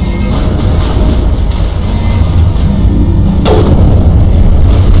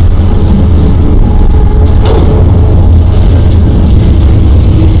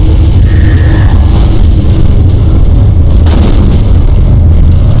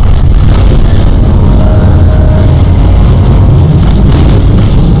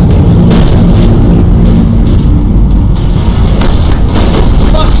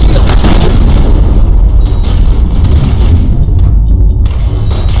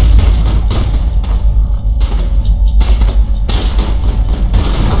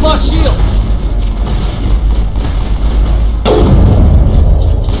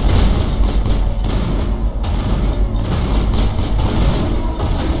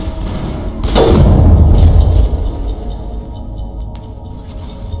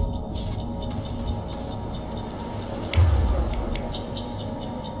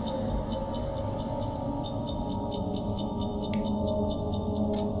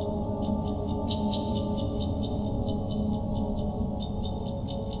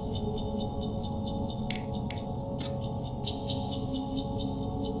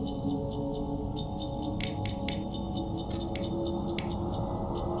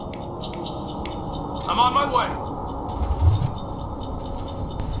 I'm on my way.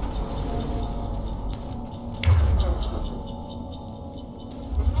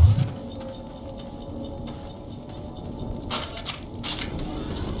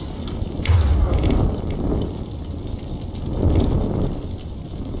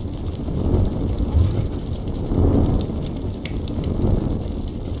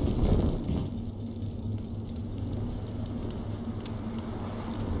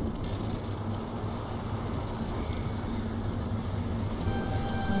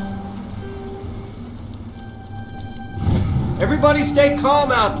 Everybody stay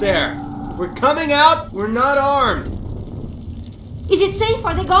calm out there. We're coming out. We're not armed. Is it safe?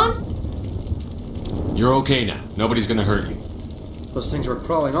 Are they gone? You're okay now. Nobody's gonna hurt you. Those things were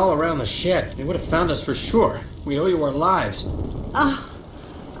crawling all around the shed. They would have found us for sure. We owe you our lives.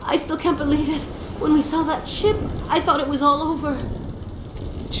 I still can't believe it. When we saw that ship, I thought it was all over.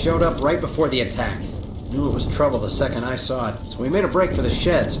 It showed up right before the attack. Knew it was trouble the second I saw it, so we made a break for the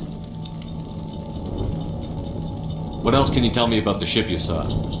sheds. What else can you tell me about the ship you saw?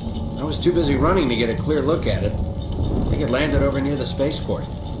 I was too busy running to get a clear look at it. I think it landed over near the spaceport.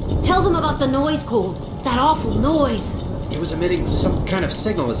 Tell them about the noise, Cole. That awful noise. It was emitting some kind of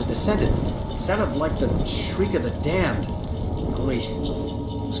signal as it descended. It sounded like the shriek of the damned. Only it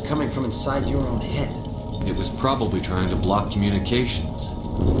was coming from inside your own head. It was probably trying to block communications.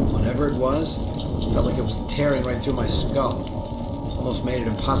 Whatever it was, it felt like it was tearing right through my skull. Almost made it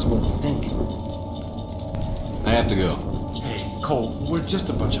impossible to think. I have to go. Hey, Cole, we're just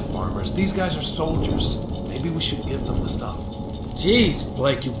a bunch of farmers. These guys are soldiers. Maybe we should give them the stuff. Jeez,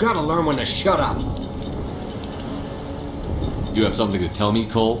 Blake, you gotta learn when to shut up. You have something to tell me,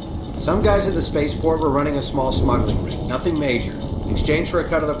 Cole? Some guys at the spaceport were running a small smuggling ring. Nothing major. In exchange for a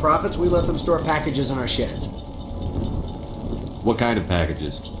cut of the profits, we let them store packages in our sheds. What kind of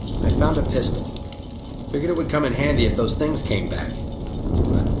packages? I found a pistol. Figured it would come in handy if those things came back.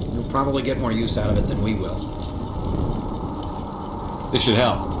 But you'll probably get more use out of it than we will. This should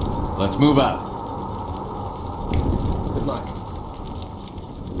help. Let's move out. Good luck.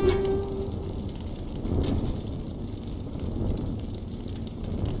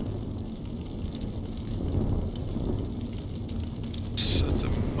 Such a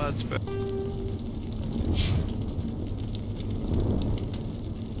much better.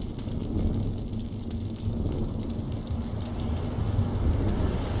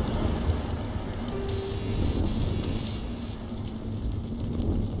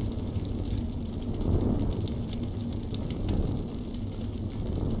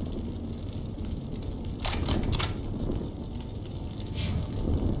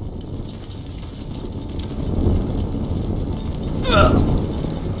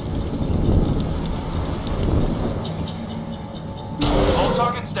 All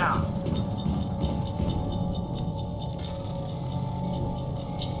targets down.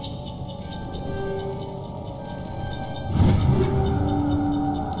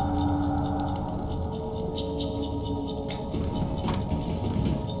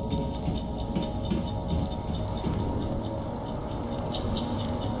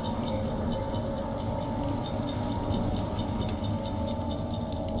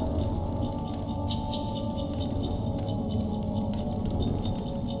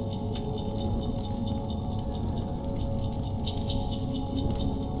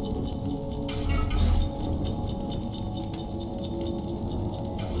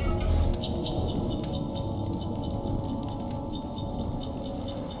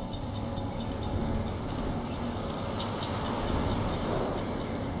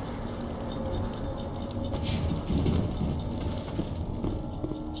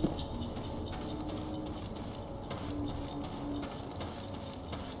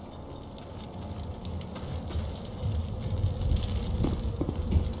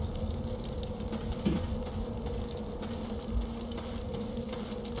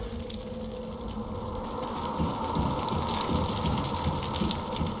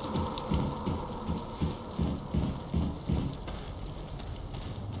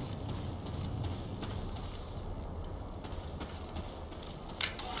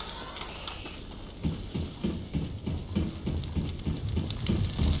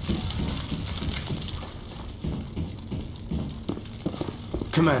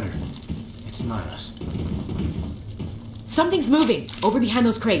 Commander, it's Nihilus. Something's moving over behind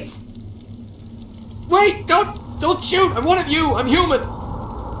those crates. Wait! Don't shoot! I'm one of you! I'm human!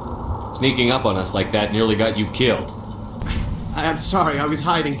 Sneaking up on us like that nearly got you killed. I'm sorry, I was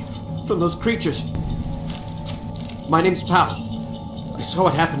hiding from those creatures. My name's Powell. I saw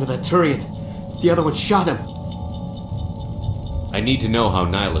what happened to that Turian. The other one shot him. I I need to know how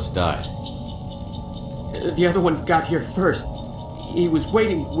Nihilus died. The other one got here first. He was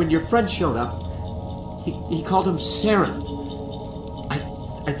waiting when your friend showed up. He called him Saren.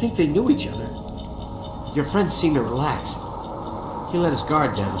 I think they knew each other. Your friend seemed to relax. He let his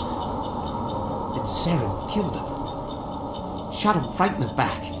guard down. And Saren killed him. Shot him right in the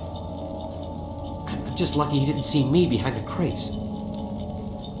back. I'm just lucky he didn't see me behind the crates.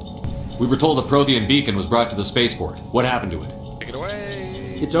 We were told the Prothean beacon was brought to the spaceport. What happened to it? Take it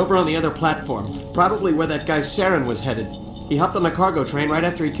away. It's over on the other platform. Probably where that guy Saren was headed. He hopped on the cargo train right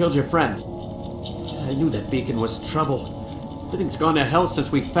after he killed your friend. I knew that beacon was trouble. Everything's gone to hell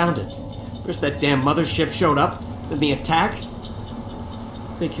since we found it. First that damn mothership showed up, then the attack.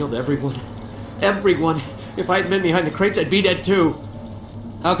 They killed everyone. Everyone. If I hadn't been behind the crates, I'd be dead too.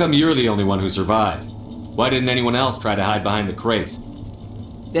 How come you're the only one who survived? Why didn't anyone else try to hide behind the crates?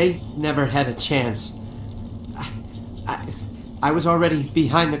 They never had a chance. I was already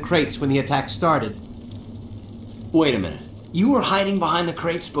behind the crates when the attack started. Wait a minute. You were hiding behind the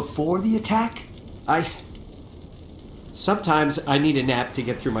crates before the attack? Sometimes I need a nap to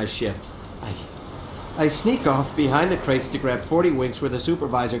get through my shift. I sneak off behind the crates to grab 40 winks where the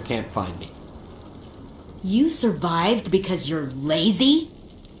supervisor can't find me. You survived because you're lazy?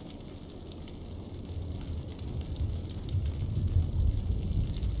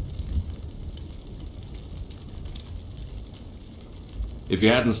 If you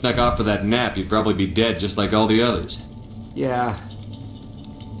hadn't snuck off for that nap, you'd probably be dead just like all the others. Yeah,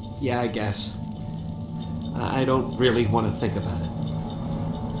 I guess. I don't really want to think about it.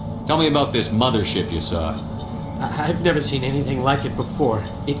 Tell me about this mothership you saw. I've never seen anything like it before.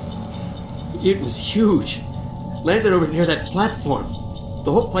 It was huge. Landed over near that platform.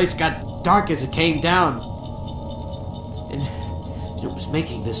 The whole place got dark as it came down. And it was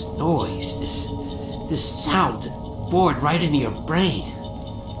making this noise, this sound that bored right into your brain.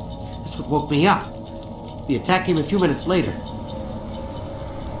 That's what woke me up. The attack came a few minutes later.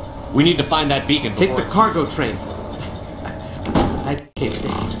 We need to find that beacon before... Take the cargo train. I can't stay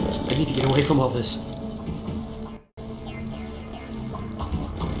here. I need to get away from all this.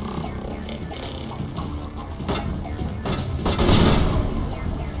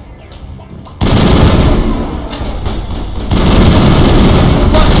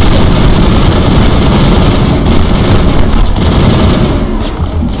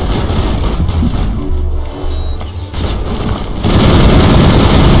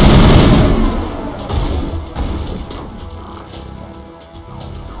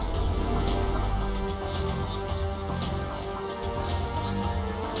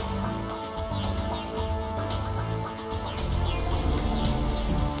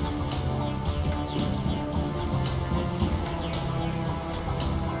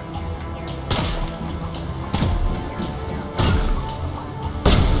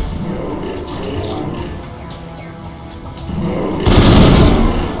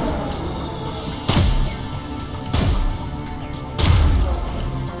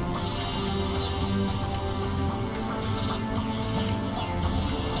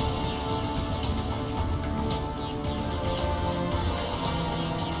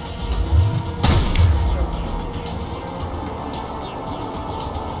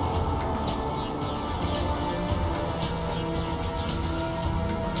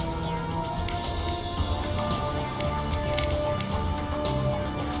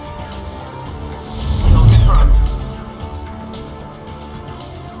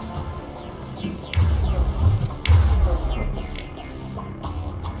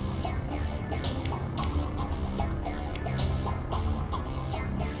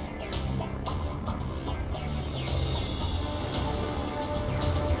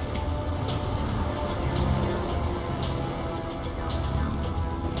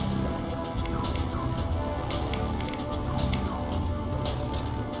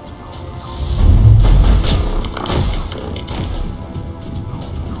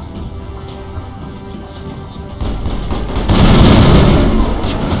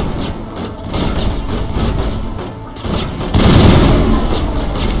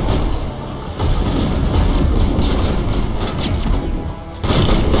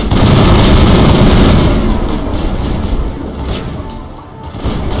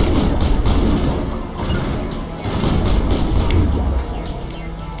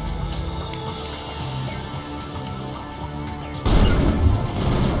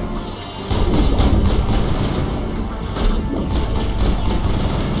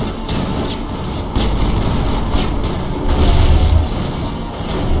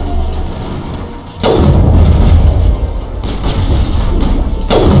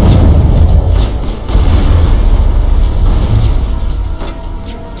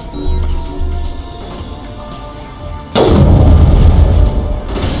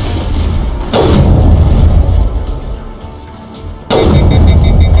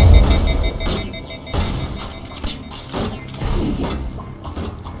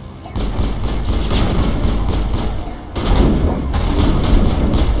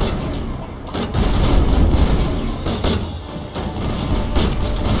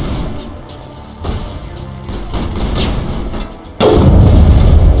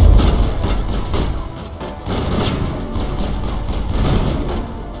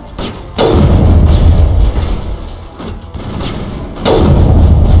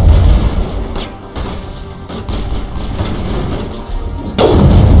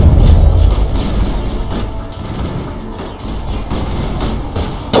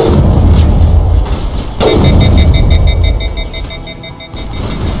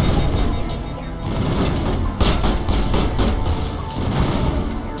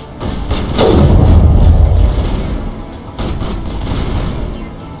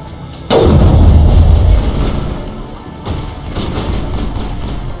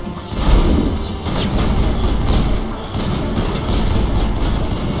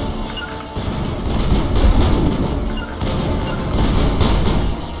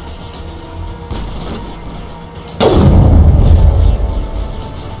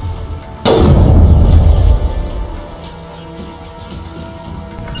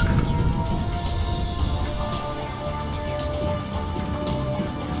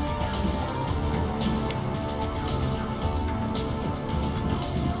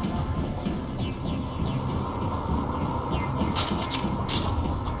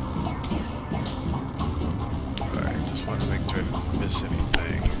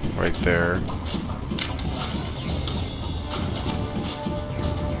 right there.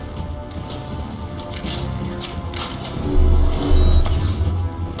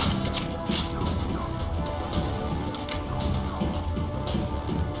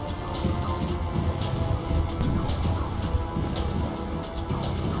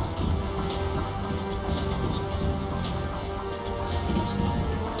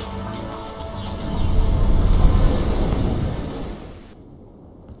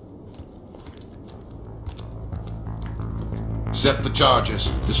 Set the charges.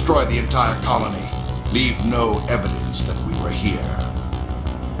 Destroy the entire colony. Leave no evidence that we were here.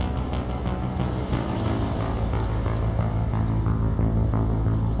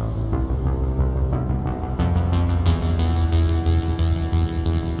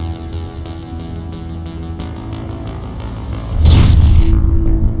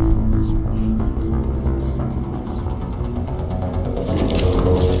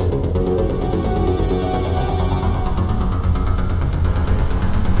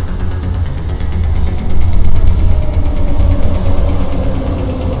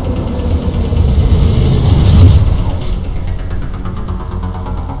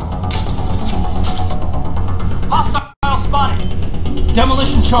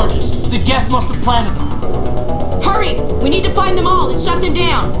 Demolition charges. The Geth must have planted them. Hurry! We need to find them all and shut them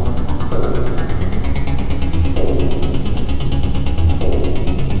down!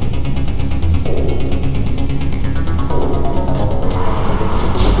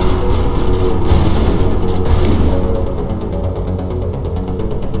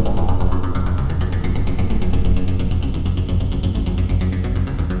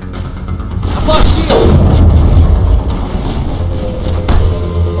 I've lost shields!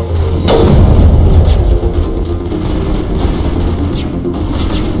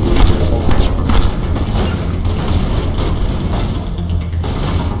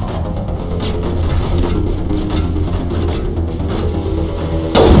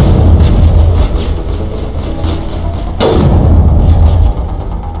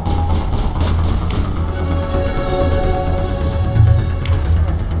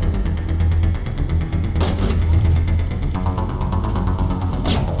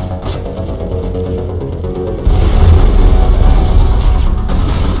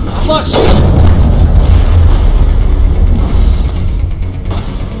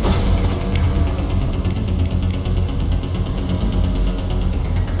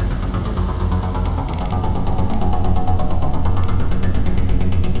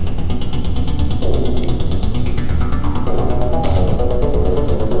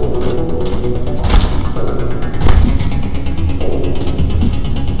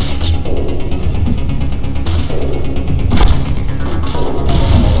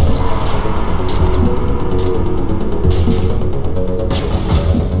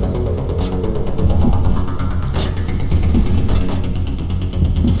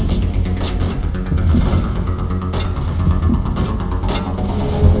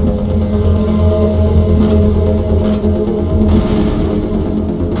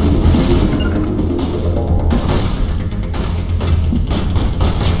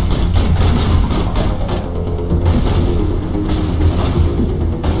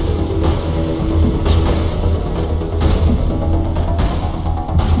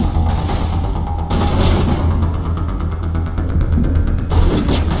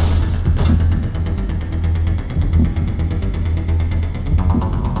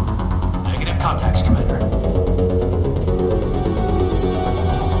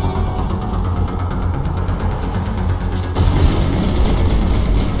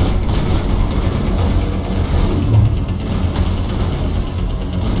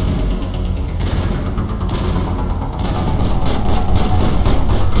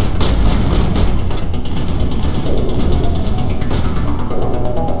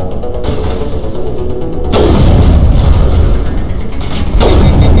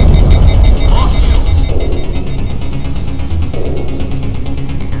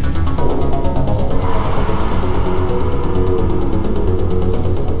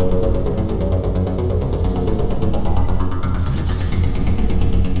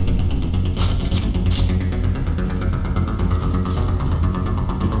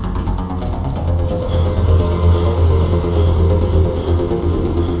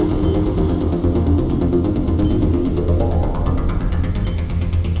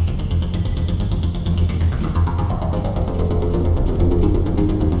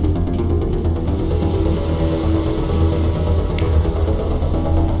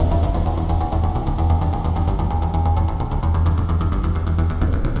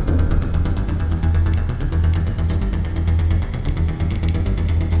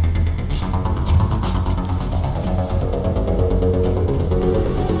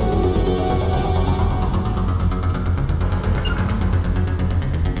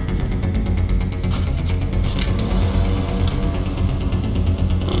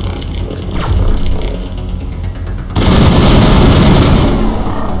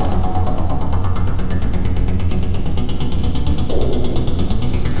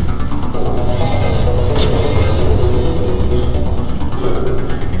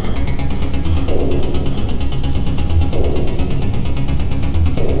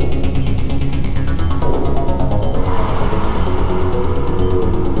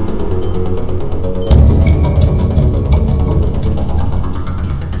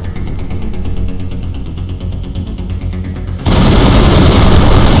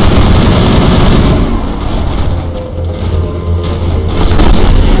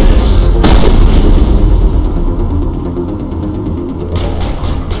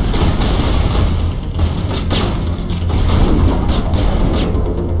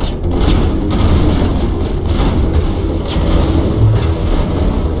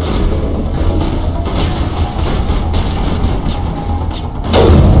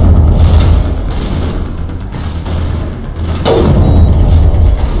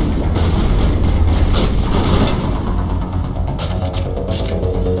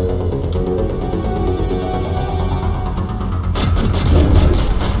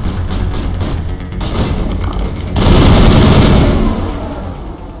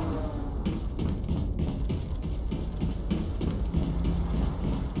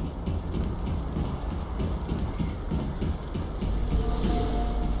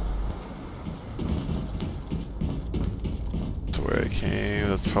 Okay,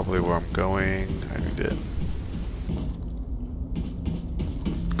 that's probably where I'm going. I did.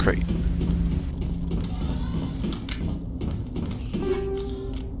 Crate.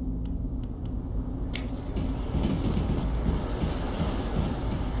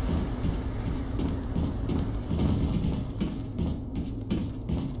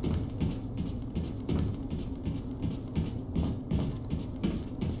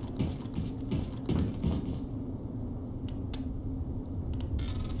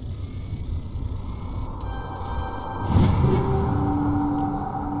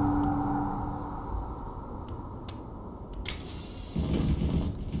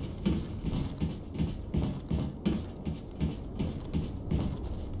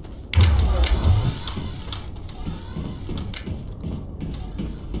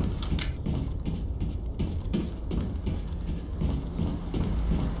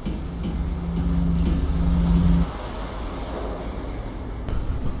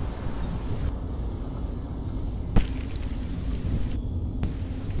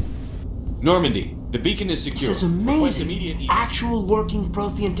 Normandy, the beacon is secure. This is amazing. Actual working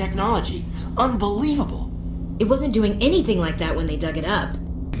Prothean technology. Unbelievable. It wasn't doing anything like that when they dug it up.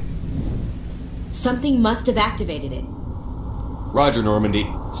 Something must have activated it. Roger, Normandy.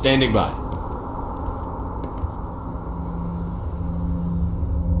 Standing by.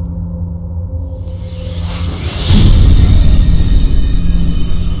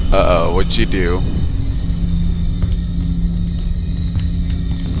 Uh-oh, what'd you do?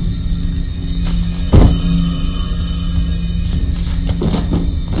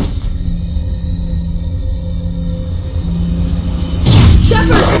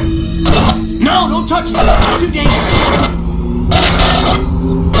 No, don't touch it! It's too dangerous!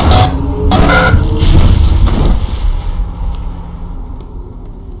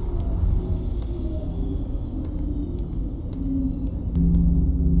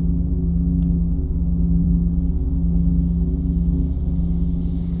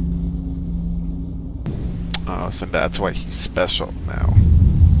 Oh, so that's why he's special now.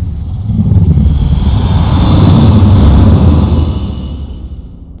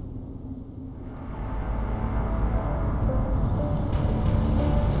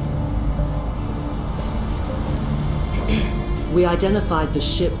 We identified the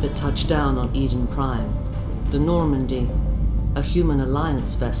ship that touched down on Eden Prime, the Normandy, a human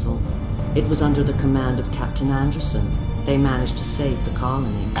alliance vessel. It was under the command of Captain Anderson. They managed to save the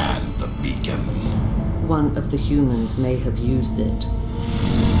colony. And the beacon. One of the humans may have used it.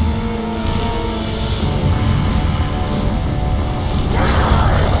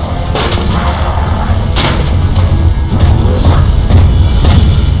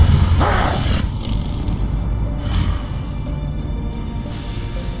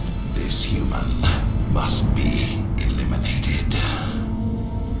 This human must be eliminated.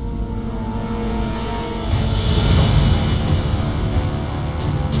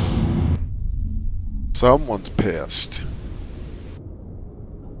 Someone's pissed.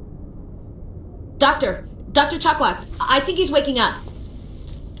 Doctor Chakwas, I think he's waking up.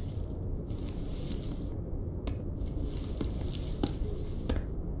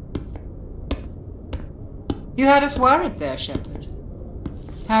 You had us worried there, Shepard.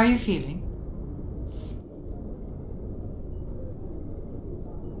 How are you feeling?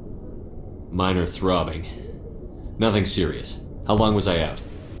 Minor throbbing. Nothing serious. How long was I out?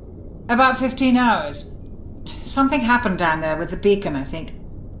 About 15 hours. Something happened down there with the beacon, I think.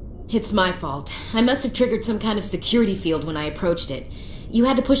 It's my fault. I must have triggered some kind of security field when I approached it. You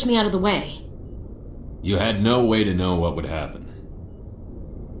had to push me out of the way. You had no way to know what would happen.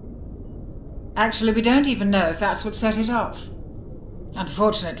 Actually, we don't even know if that's what set it off.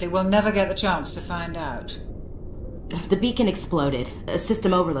 Unfortunately, we'll never get the chance to find out. The beacon exploded. A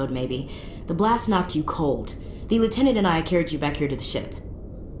system overload, maybe. The blast knocked you cold. The lieutenant and I carried you back here to the ship.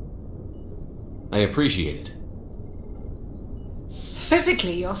 I appreciate it.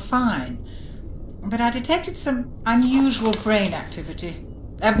 Physically, you're fine. But I detected some unusual brain activity.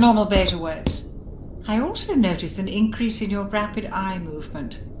 Abnormal beta waves. I also noticed an increase in your rapid eye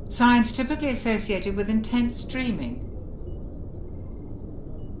movement. Signs typically associated with intense dreaming.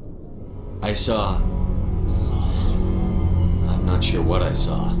 I saw... I'm not sure what I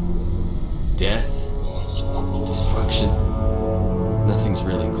saw. Death? Destruction? Nothing's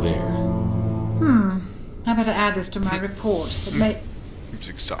really clear. I better add this to my report. It may...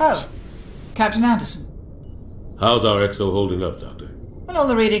 Music stops. Oh, Captain Anderson. How's our XO holding up, Doctor? Well, all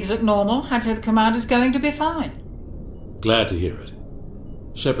the readings look normal. I'd say the commander's going to be fine. Glad to hear it.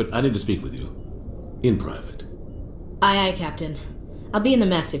 Shepard, I need to speak with you. In private. Aye, aye, Captain. I'll be in the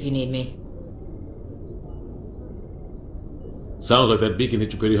mess if you need me. Sounds like that beacon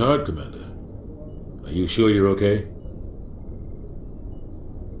hit you pretty hard, Commander. Are you sure you're okay?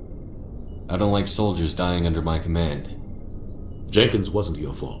 I don't like soldiers dying under my command. Jenkins wasn't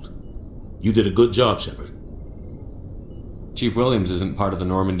your fault. You did a good job, Shepard. Chief Williams isn't part of the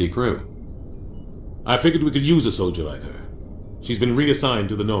Normandy crew. I figured we could use a soldier like her. She's been reassigned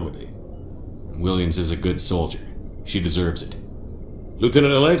to the Normandy. Williams is a good soldier. She deserves it.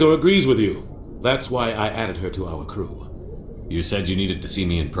 Lieutenant Alenko agrees with you. That's why I added her to our crew. You said you needed to see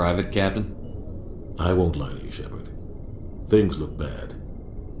me in private, Captain? I won't lie to you, Shepard. Things look bad.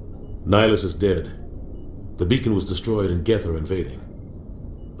 Nihilus is dead. The beacon was destroyed and Geth are invading.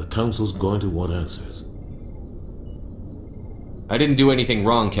 The Council's going to want answers. I didn't do anything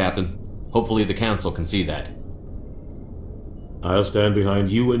wrong, Captain. Hopefully the Council can see that. I'll stand behind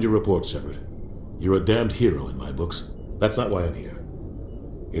you and your report, Shepard. You're a damned hero in my books. That's not why I'm here.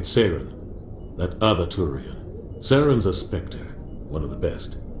 It's Saren, that other Turian. Saren's a Spectre, one of the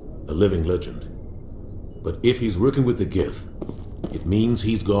best, a living legend. But if he's working with the Geth, it means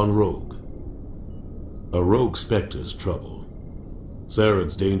he's gone rogue. A rogue Spectre's trouble.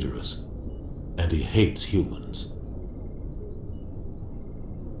 Saren's dangerous, and he hates humans.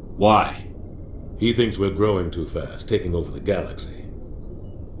 Why? He thinks we're growing too fast, taking over the galaxy.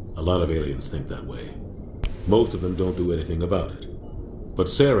 A lot of aliens think that way. Most of them don't do anything about it. But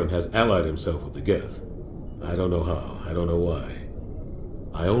Saren has allied himself with the Geth. I don't know how, I don't know why.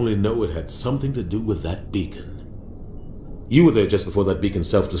 I only know it had something to do with that beacon. You were there just before that beacon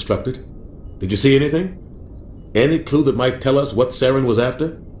self-destructed. Did you see anything? Any clue that might tell us what Saren was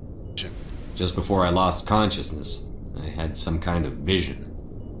after? Just before I lost consciousness, I had some kind of vision.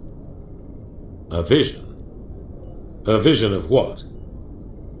 A vision? A vision of what?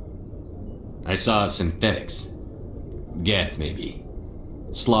 I saw synthetics. Geth, maybe.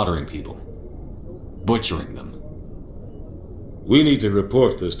 Slaughtering people. Butchering them. We need to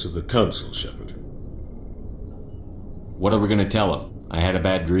report this to the Council, Shepard. What are we gonna tell them? I had a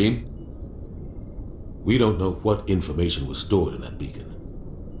bad dream? We don't know what information was stored in that beacon.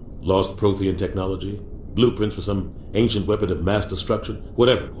 Lost Prothean technology? Blueprints for some ancient weapon of mass destruction?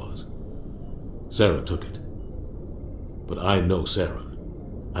 Whatever it was. Saren took it. But I know Saren.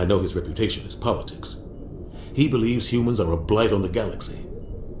 I know his reputation is politics. He believes humans are a blight on the galaxy.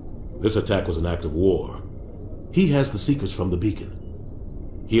 This attack was an act of war. He has the secrets from the beacon.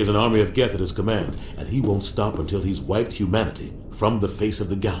 He has an army of Geth at his command, and he won't stop until he's wiped humanity from the face of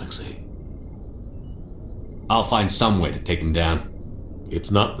the galaxy. I'll find some way to take him down.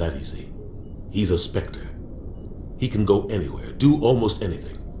 It's not that easy. He's a Spectre. He can go anywhere, do almost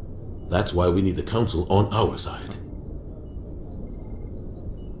anything. That's why we need the Council on our side.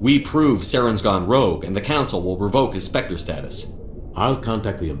 We prove Saren's gone rogue, and the Council will revoke his Spectre status. I'll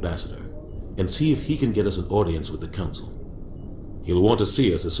contact the Ambassador and see if he can get us an audience with the Council. He'll want to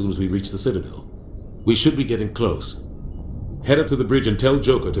see us as soon as we reach the Citadel. We should be getting close. Head up to the bridge and tell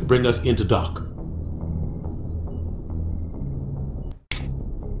Joker to bring us into dock.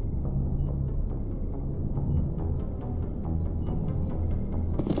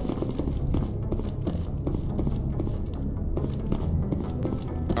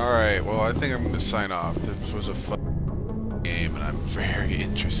 Alright, well, I think I'm going to sign off. This was a fun game, and I'm very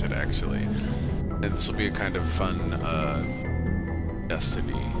interested, actually. And this will be a kind of fun,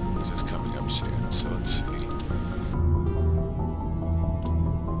 Destiny, which is coming up soon, so let's see.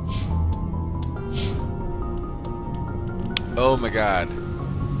 Oh my god.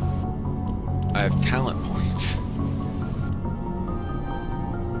 I have talent points.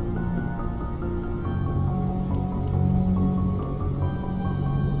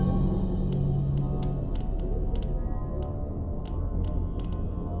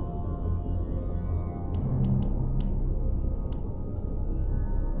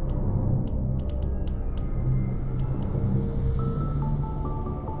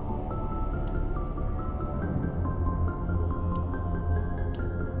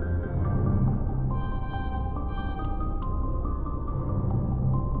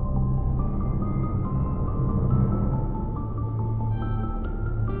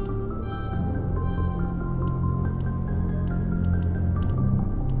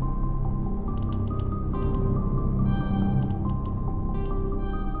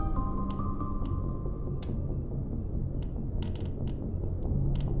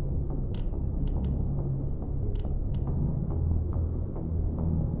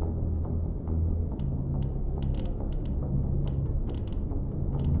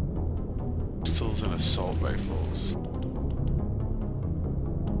 Pistols and assault rifles.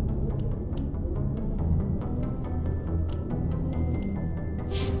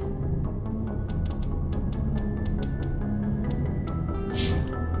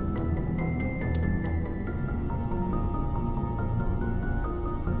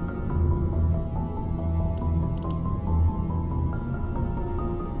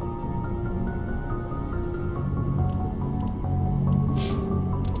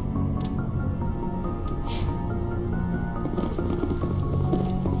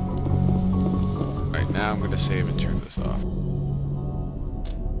 Right, now I'm going to save and turn this off.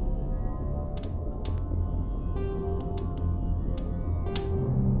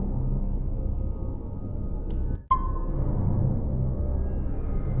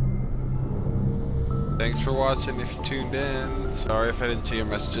 Thanks for watching if you tuned in. Sorry if I didn't see your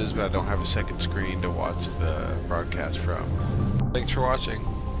messages, but I don't have a second screen to watch the broadcast from. Thanks for watching.